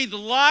can breathe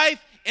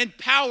life and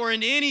power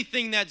into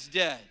anything that's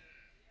dead.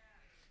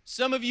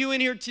 Some of you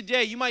in here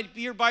today, you might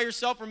be here by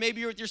yourself or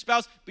maybe you're with your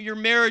spouse, but your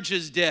marriage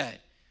is dead.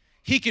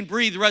 He can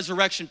breathe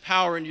resurrection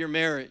power into your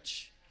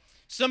marriage.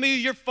 Some of you,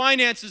 your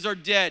finances are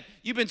dead.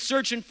 You've been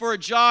searching for a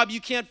job. You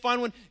can't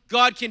find one.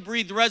 God can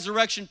breathe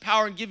resurrection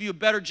power and give you a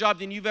better job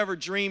than you've ever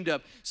dreamed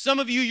of. Some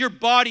of you, your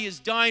body is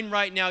dying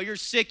right now. You're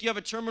sick. You have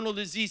a terminal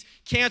disease.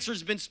 Cancer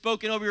has been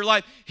spoken over your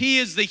life. He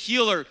is the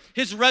healer.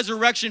 His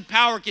resurrection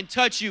power can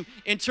touch you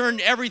and turn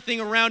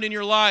everything around in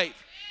your life.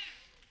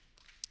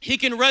 He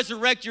can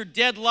resurrect your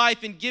dead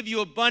life and give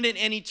you abundant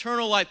and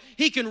eternal life.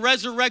 He can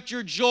resurrect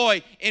your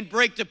joy and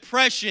break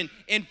depression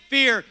and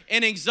fear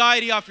and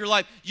anxiety off your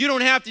life. You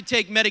don't have to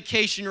take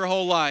medication your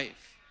whole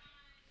life.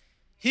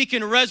 He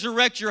can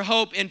resurrect your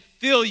hope and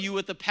fill you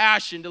with the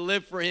passion to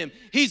live for him.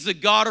 He's the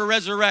God of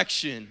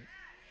resurrection,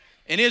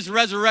 and his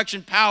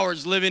resurrection power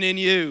is living in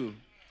you.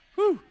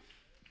 Whew.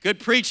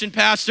 Good preaching,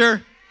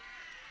 Pastor.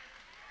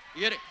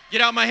 Get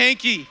out my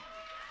hanky.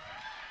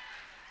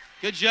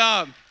 Good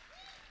job.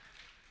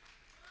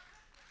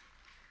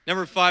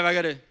 Number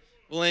 5,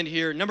 we'll end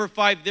here. Number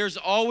 5, there's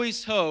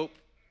always hope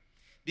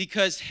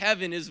because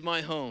heaven is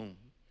my home.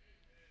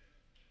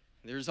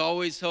 There's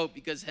always hope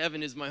because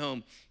heaven is my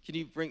home. Can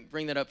you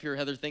bring that up here,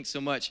 Heather? Thanks so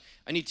much.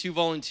 I need 2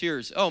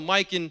 volunteers. Oh,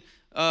 Mike and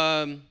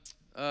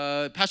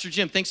Pastor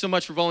Jim, thanks so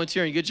much for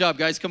volunteering. Good job,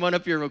 guys. Come on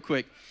up here real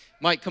quick.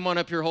 Mike, come on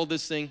up here. Hold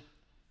this thing.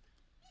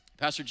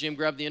 Pastor Jim,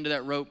 grab the end of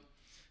that rope.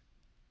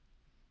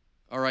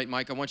 All right,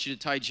 Mike, I want you to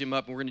tie Jim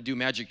up, and we're going to do a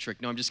magic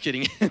trick. No, I'm just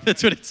kidding.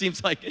 That's what it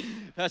seems like.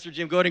 Pastor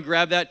Jim, go ahead and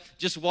grab that.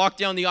 Just walk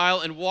down the aisle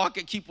and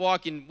keep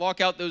walking.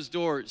 Walk out those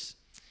doors.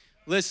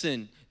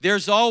 Listen,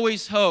 there's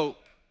always hope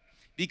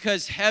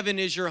because heaven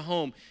is your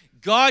home.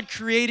 God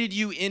created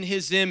you in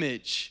his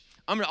image.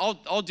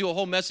 I'll do a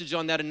whole message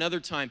on that another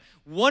time.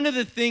 One of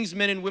the things,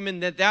 men and women,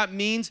 that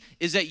means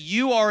is that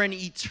you are an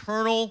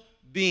eternal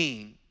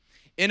being.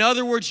 In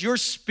other words, your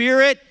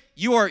spirit,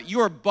 you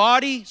are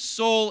body,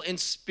 soul, and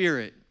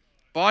spirit.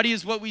 Body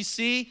is what we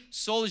see.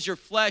 Soul is your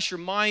flesh, your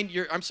mind,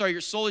 your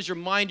soul is your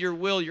mind, your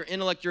will, your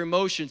intellect, your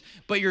emotions.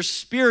 But your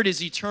spirit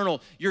is eternal.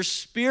 Your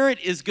spirit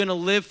is going to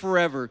live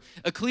forever.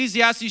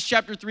 Ecclesiastes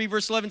chapter 3,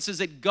 verse 11 says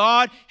that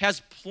God has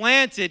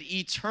planted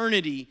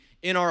eternity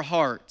in our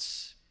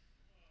hearts.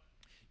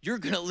 You're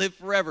going to live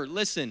forever.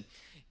 Listen,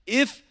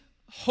 if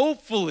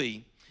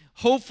hopefully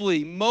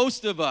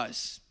most of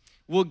us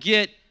will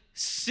get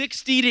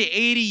 60 to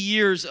 80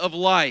 years of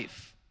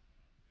life.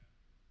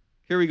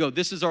 Here we go.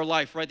 This is our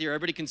life right there.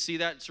 Everybody can see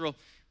that?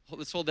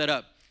 Let's hold that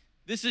up.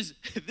 This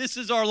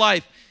is our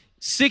life.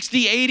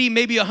 60, 80,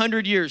 maybe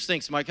 100 years.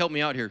 Thanks, Mike. Help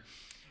me out here.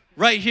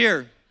 Right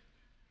here.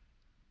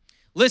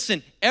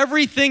 Listen,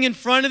 everything in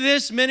front of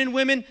this, men and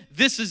women,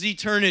 this is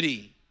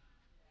eternity.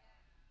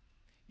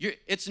 You're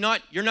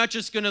not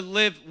just going to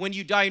live, when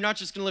you die, you're not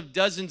just going to live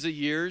dozens of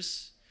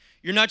years.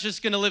 You're not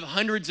just going to live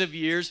hundreds of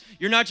years.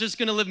 You're not just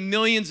going to live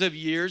millions of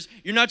years.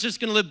 You're not just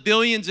going to live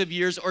billions of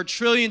years or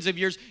trillions of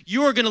years.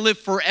 You are going to live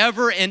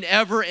forever and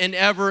ever and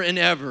ever and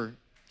ever.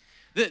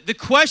 The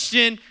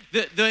question,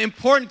 the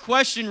important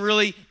question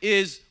really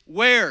is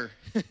where?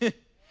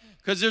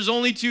 Because there's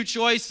only 2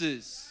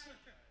 choices.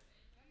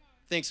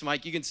 Thanks,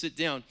 Mike. You can sit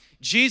down.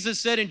 Jesus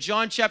said in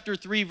John chapter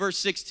 3, verse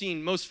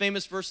 16, most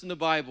famous verse in the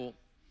Bible,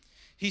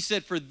 he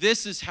said, "For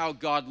this is how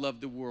God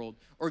loved the world,"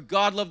 or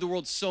God loved the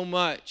world so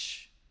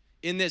much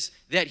in this,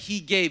 that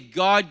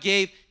God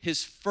gave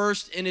his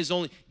first and his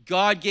only,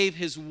 God gave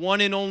his one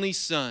and only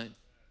son,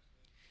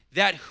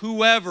 that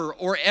whoever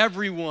or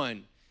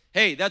everyone,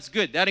 hey, that's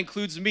good. That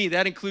includes me.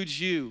 That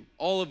includes you,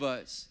 all of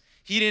us.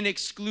 He didn't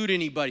exclude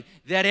anybody.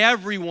 That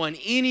everyone,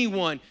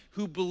 anyone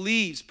who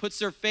believes, puts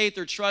their faith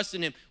or trust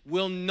in him,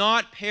 will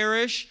not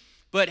perish,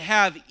 but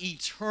have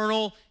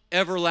eternal,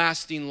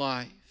 everlasting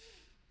life.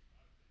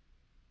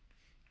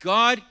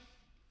 God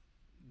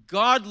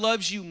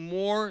loves you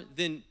more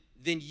than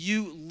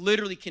you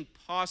literally can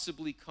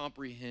possibly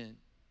comprehend.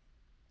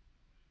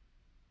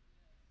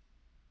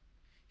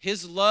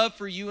 His love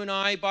for you and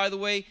I, by the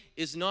way,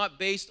 is not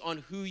based on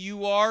who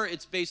you are,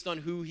 it's based on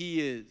who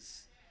he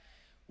is.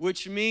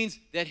 Which means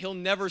that he'll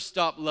never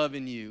stop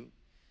loving you.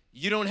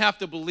 You don't have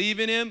to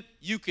believe in him.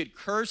 You could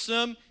curse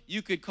him.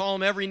 You could call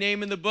him every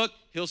name in the book.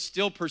 He'll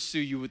still pursue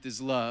you with his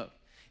love.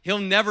 He'll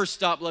never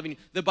stop loving you.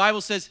 The Bible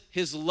says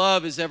his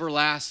love is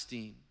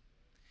everlasting.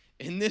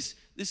 And this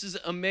is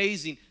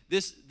amazing.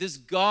 This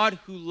God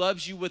who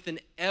loves you with an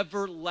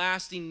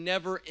everlasting,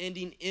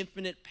 never-ending,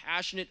 infinite,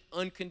 passionate,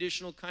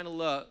 unconditional kind of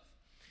love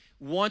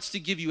wants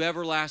to give you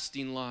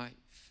everlasting life.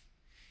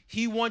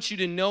 He wants you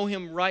to know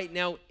him right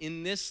now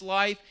in this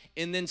life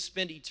and then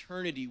spend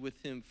eternity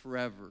with him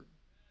forever.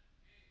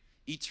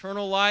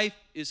 Eternal life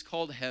is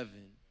called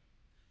heaven.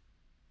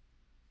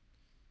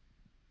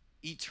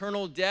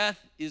 Eternal death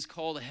is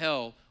called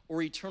hell,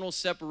 or eternal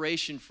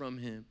separation from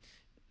him.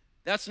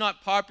 That's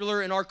not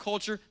popular in our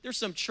culture. There's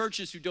some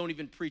churches who don't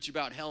even preach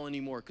about hell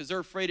anymore because they're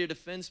afraid it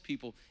offends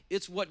people.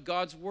 It's what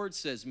God's word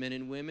says, men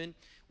and women.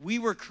 We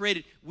were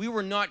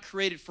not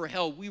created for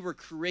hell. We were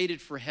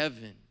created for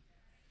heaven.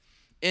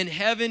 And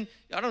heaven,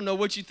 I don't know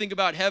what you think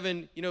about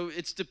heaven. You know,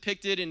 it's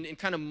depicted and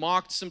kind of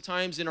mocked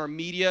sometimes in our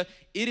media.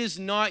 It is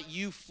not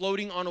you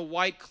floating on a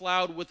white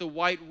cloud with a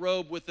white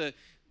robe with a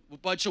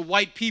bunch of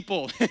white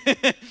people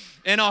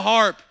and a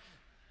harp.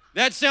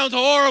 That sounds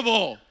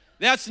horrible.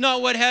 That's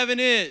not what heaven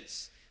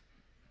is.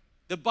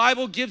 The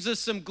Bible gives us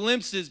some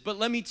glimpses, but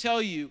let me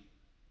tell you,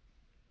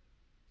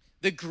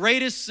 the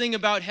greatest thing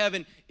about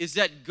heaven is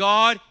that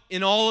God,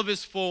 in all of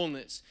his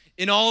fullness,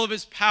 in all of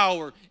his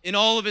power, in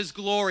all of his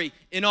glory,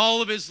 in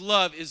all of his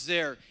love is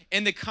there.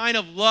 And the kind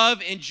of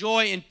love and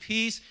joy and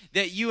peace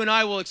that you and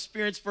I will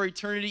experience for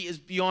eternity is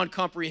beyond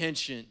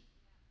comprehension.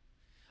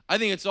 I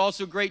think it's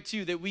also great,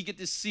 too, that we get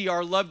to see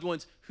our loved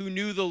ones who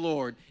knew the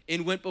Lord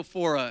and went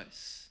before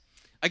us.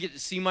 I get to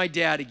see my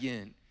dad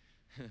again.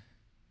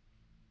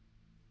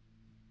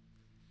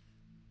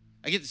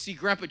 I get to see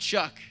Grandpa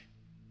Chuck.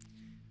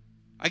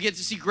 I get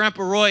to see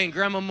Grandpa Roy and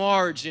Grandma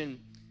Marge and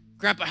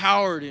Grandpa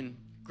Howard and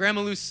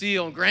Grandma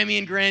Lucille and Grammy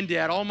and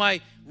Granddad, all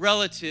my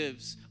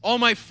relatives, all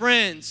my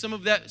friends, some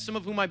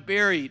of whom I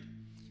buried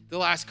the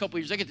last couple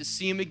of years. I get to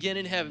see them again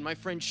in heaven. My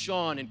friend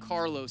Sean and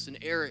Carlos and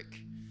Eric,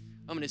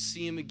 I'm going to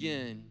see them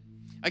again.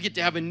 I get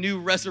to have a new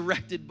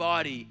resurrected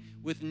body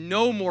with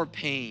no more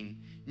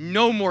pain,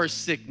 no more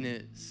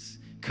sickness.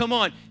 Come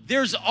on,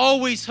 there's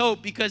always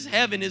hope because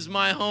heaven is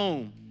my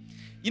home.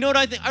 You know what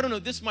I think? I don't know,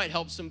 this might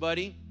help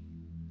somebody.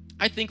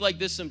 I think like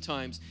this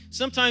sometimes.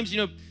 Sometimes,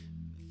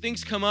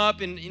 things come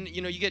up and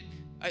you get,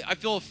 I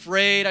feel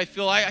afraid. I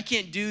feel I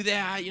can't do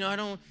that.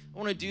 I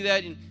want to do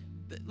that. And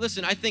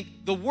listen, I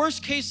think the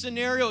worst case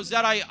scenario is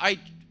that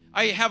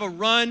I have a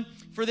run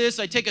for this.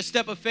 I take a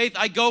step of faith.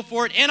 I go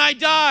for it and I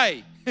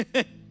die.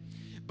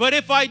 But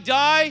if I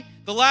die,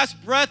 the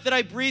last breath that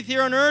I breathe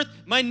here on earth,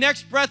 my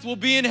next breath will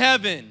be in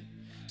heaven.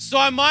 So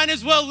I might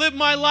as well live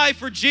my life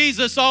for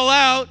Jesus all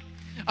out.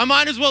 I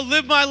might as well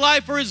live my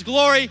life for his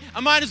glory.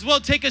 I might as well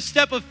take a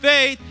step of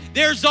faith.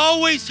 There's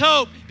always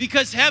hope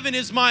because heaven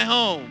is my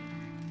home.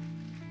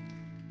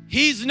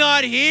 He's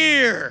not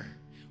here.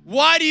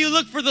 Why do you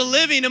look for the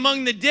living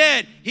among the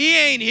dead? He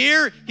ain't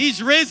here.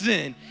 He's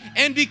risen.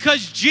 And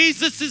because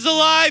Jesus is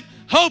alive,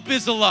 hope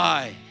is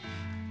alive.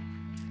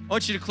 I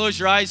want you to close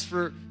your eyes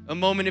for a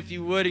moment if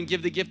you would and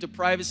give the gift of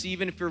privacy,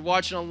 even if you're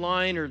watching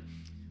online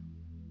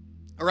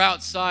or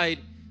outside.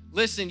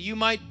 Listen, you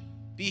might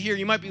be here,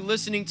 you might be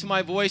listening to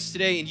my voice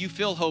today and you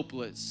feel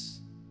hopeless.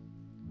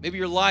 Maybe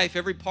your life,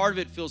 every part of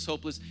it feels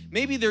hopeless.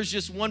 Maybe there's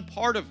just one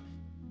part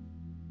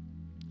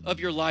of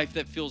your life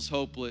that feels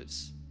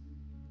hopeless.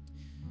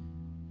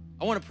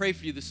 I want to pray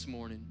for you this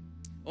morning.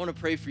 I want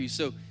to pray for you.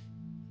 So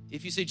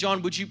if you say,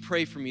 John, would you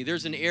pray for me?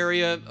 There's an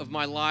area of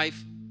my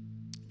life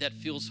that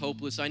feels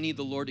hopeless. I need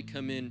the Lord to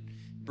come in,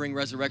 bring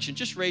resurrection.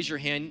 Just raise your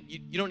hand.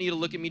 You don't need to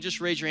look at me.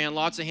 Just raise your hand.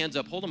 Lots of hands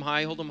up. Hold them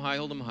high, hold them high,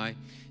 hold them high.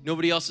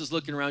 Nobody else is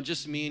looking around,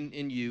 just me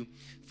and you.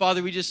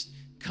 Father, we just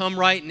come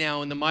right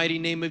now in the mighty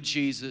name of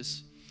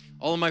Jesus.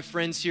 All of my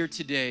friends here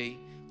today,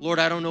 Lord,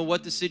 I don't know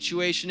what the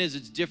situation is.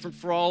 It's different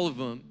for all of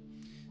them.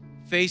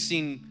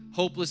 Facing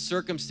hopeless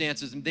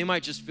circumstances, and they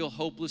might just feel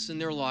hopeless in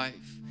their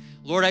life.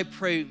 Lord, I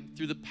pray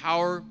through the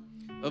power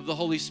of the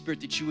Holy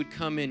Spirit that you would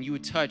come in, you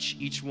would touch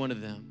each one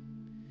of them.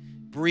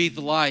 Breathe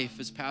life,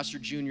 as Pastor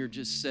Junior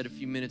just said a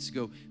few minutes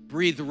ago.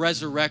 Breathe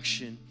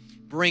resurrection.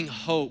 Bring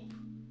hope.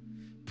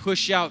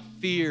 Push out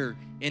fear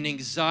and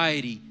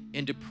anxiety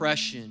and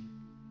depression.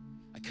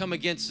 I come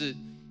against the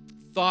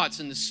thoughts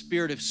and the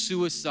spirit of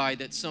suicide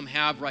that some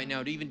have right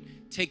now to even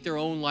take their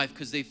own life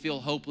because they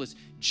feel hopeless.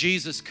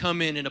 Jesus,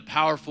 come in a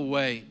powerful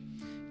way.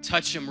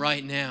 Touch them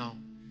right now.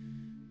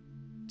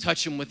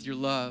 Touch them with your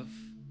love.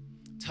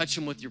 Touch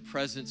them with your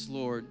presence,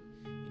 Lord.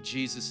 In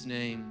Jesus'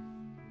 name.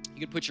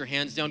 You can put your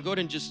hands down. Go ahead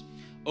and just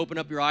open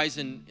up your eyes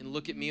and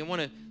look at me. I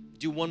want to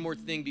do one more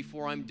thing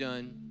before I'm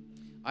done.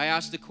 I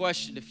asked a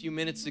question a few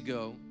minutes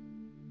ago.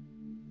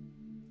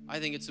 I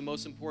think it's the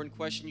most important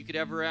question you could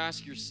ever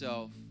ask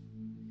yourself.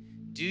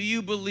 Do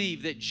you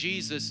believe that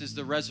Jesus is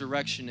the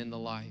resurrection and the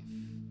life?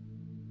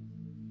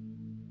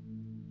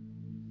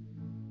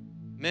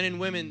 Men and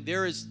women,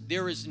 there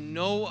is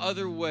no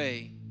other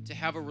way to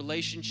have a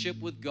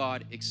relationship with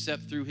God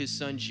except through his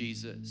son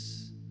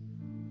Jesus.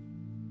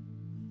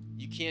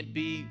 You can't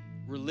be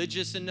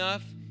religious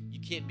enough. You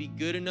can't be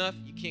good enough.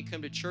 You can't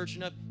come to church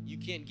enough. You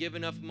can't give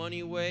enough money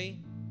away.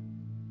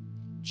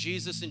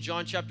 Jesus in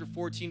John chapter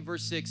 14,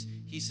 verse 6,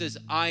 he says,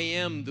 I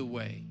am the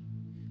way,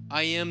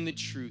 I am the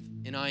truth,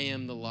 and I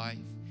am the life.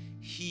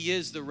 He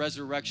is the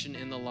resurrection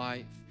and the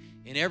life.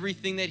 And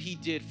everything that he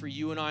did for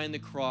you and I on the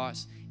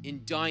cross,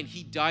 in dying,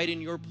 he died in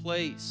your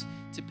place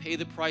to pay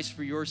the price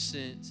for your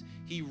sins.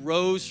 He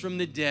rose from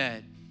the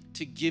dead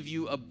to give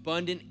you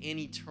abundant and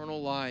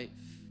eternal life.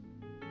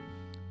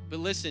 But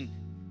listen,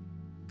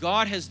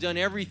 God has done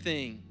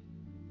everything,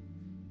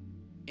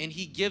 and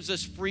he gives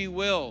us free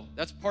will.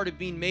 That's part of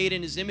being made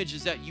in his image,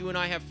 is that you and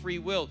I have free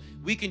will.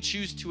 We can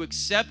choose to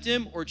accept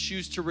him or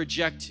choose to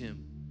reject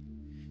him,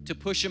 to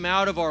push him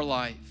out of our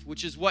life,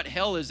 which is what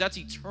hell is. That's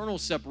eternal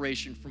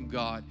separation from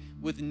God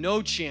with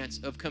no chance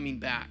of coming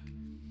back.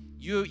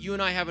 You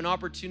and I have an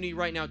opportunity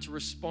right now to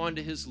respond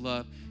to his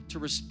love, to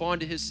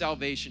respond to his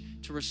salvation,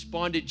 to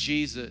respond to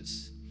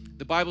Jesus.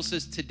 The Bible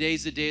says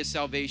today's the day of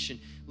salvation.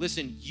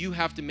 Listen, you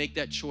have to make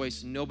that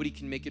choice. Nobody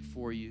can make it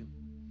for you.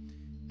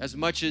 As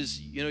much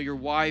as, your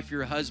wife,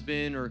 your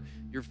husband, or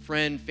your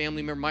friend,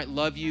 family member might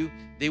love you,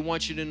 they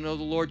want you to know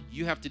the Lord,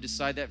 you have to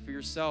decide that for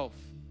yourself.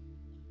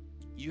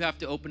 You have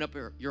to open up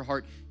your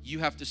heart. You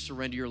have to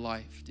surrender your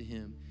life to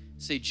him.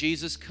 Say,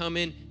 Jesus, come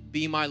in,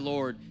 be my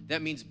Lord.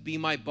 That means be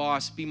my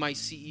boss, be my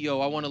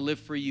CEO. I want to live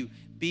for you.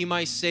 Be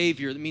my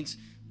Savior. That means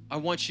I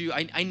want you,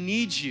 I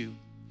need you.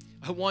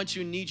 I want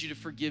you and need you to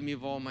forgive me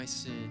of all my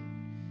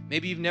sin.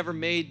 Maybe you've never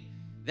made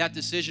that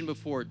decision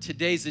before.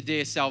 Today's the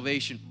day of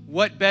salvation.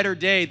 What better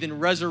day than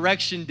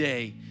Resurrection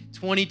Day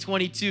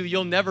 2022?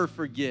 You'll never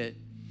forget.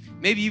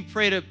 Maybe you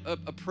prayed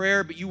a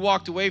prayer, but you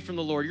walked away from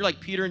the Lord. You're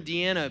like Peter and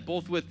Deanna,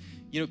 both with,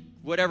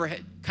 whatever,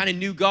 kind of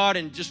knew God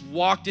and just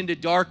walked into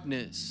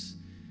darkness.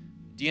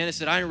 Deanna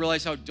said, I didn't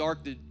realize how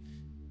dark the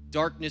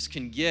darkness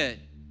can get.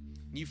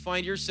 You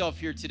find yourself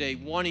here today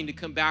wanting to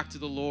come back to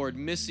the Lord,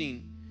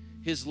 missing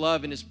his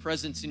love and his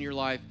presence in your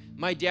life.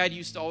 My dad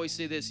used to always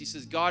say this. He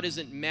says, God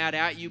isn't mad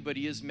at you, but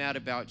he is mad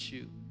about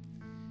you.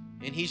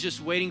 And he's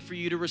just waiting for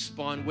you to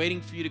respond,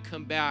 waiting for you to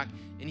come back,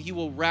 and he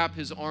will wrap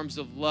his arms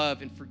of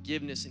love and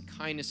forgiveness and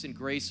kindness and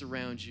grace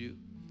around you.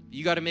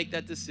 You got to make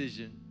that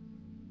decision.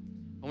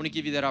 I want to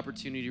give you that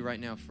opportunity right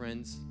now,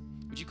 friends.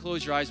 Would you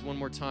close your eyes one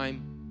more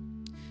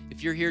time?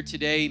 If you're here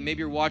today, maybe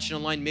you're watching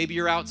online, maybe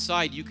you're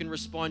outside, you can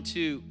respond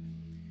too.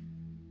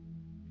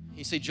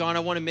 You say, John, I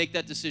want to make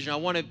that decision. I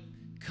want to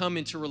come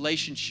into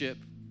relationship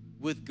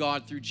with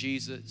God through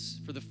Jesus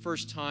for the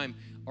first time,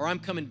 or I'm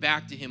coming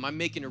back to him. I'm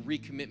making a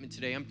recommitment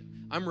today.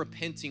 I'm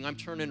repenting. I'm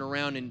turning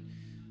around and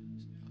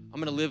I'm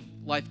going to live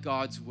life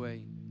God's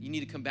way. You need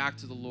to come back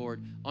to the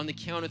Lord. On the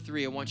count of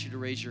 3, I want you to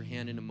raise your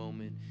hand in a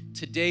moment.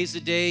 Today's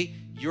the day.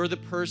 You're the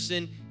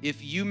person.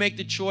 If you make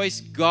the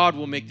choice, God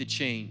will make the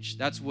change.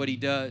 That's what he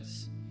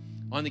does.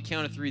 On the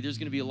count of 3, there's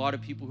going to be a lot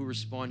of people who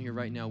respond here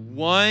right now.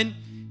 1,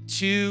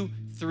 2,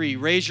 3.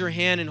 Raise your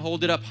hand and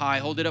hold it up high.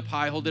 Hold it up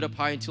high. Hold it up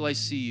high until I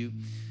see you.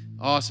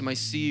 Awesome. I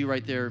see you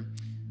right there.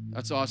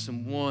 That's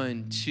awesome.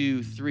 1,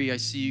 2, 3. I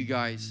see you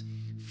guys.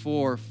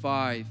 4,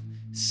 5,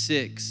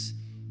 6,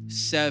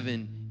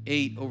 7,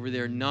 8 over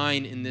there.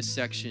 9 in this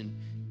section.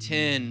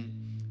 10,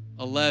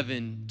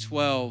 11,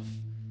 12,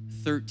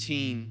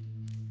 13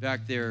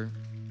 back there.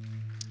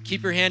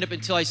 Keep your hand up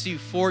until I see you.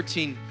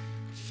 14,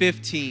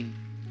 15,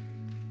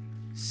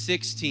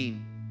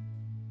 16,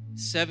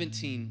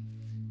 17.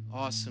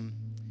 Awesome.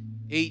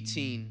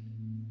 18.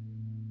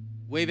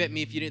 Wave at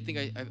me if you didn't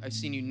think I've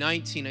seen you.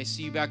 19. I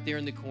see you back there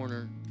in the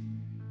corner.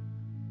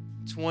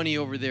 20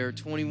 over there.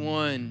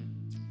 21.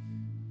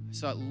 I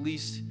saw at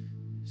least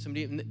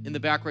somebody in the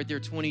back right there.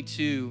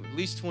 22. At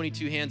least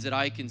 22 hands that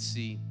I can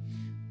see.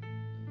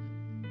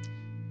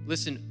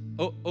 Listen,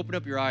 open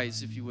up your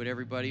eyes if you would,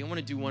 everybody. I want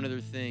to do one other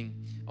thing.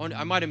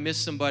 I might have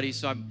missed somebody,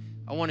 so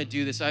I want to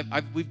do this.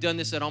 We've done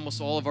this at almost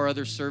all of our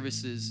other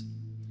services.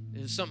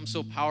 It's something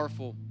so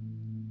powerful.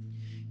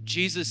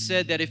 Jesus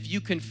said that if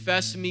you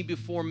confess me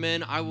before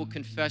men, I will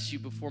confess you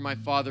before my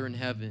Father in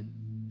heaven.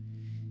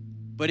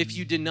 But if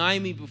you deny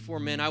me before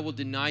men, I will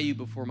deny you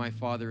before my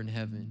Father in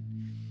heaven.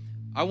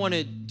 I want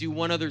to do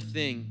one other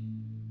thing.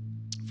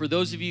 For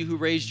those of you who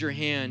raised your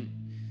hand,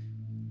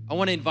 I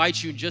want to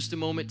invite you in just a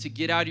moment to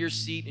get out of your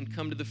seat and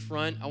come to the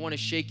front. I want to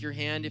shake your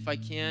hand if I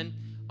can.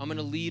 I'm going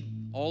to lead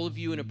all of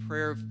you in a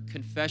prayer of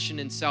confession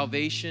and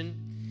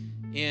salvation.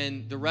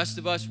 And the rest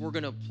of us, we're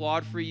going to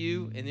applaud for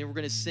you, and then we're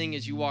going to sing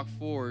as you walk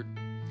forward.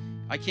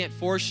 I can't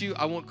force you.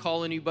 I won't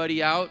call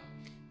anybody out.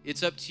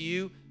 It's up to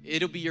you.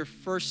 It'll be your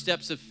first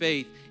steps of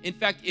faith. In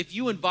fact, if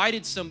you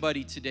invited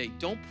somebody today,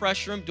 don't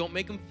pressure them. Don't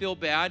make them feel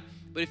bad.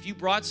 But if you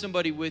brought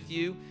somebody with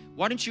you,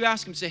 why don't you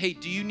ask them, say, hey,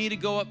 do you need to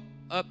go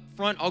up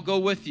front? I'll go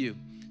with you.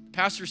 The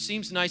pastor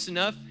seems nice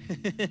enough.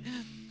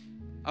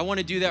 I want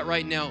to do that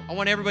right now. I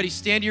want everybody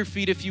stand to your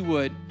feet if you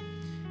would.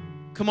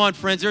 Come on,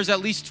 friends. There's at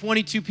least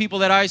 22 people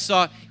that I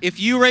saw. If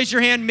you raise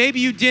your hand,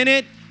 maybe you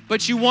didn't,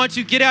 but you want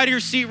to, get out of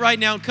your seat right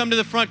now and come to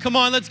the front. Come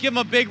on, let's give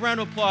them a big round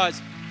of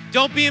applause.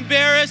 Don't be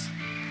embarrassed.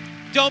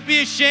 Don't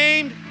be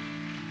ashamed.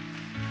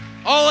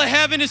 All of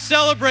heaven is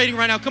celebrating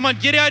right now. Come on,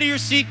 get out of your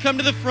seat. Come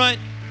to the front.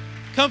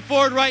 Come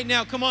forward right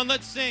now. Come on,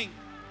 let's sing.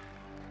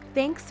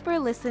 Thanks for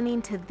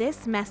listening to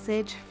this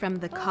message from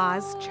The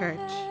Cause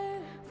Church.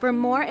 For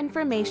more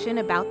information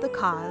about The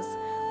Cause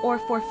or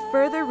for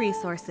further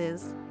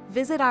resources,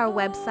 visit our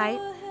website,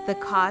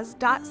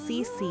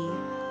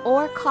 thecause.cc,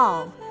 or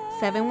call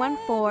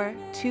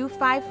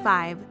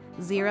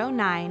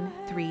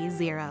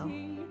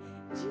 714-255-0930.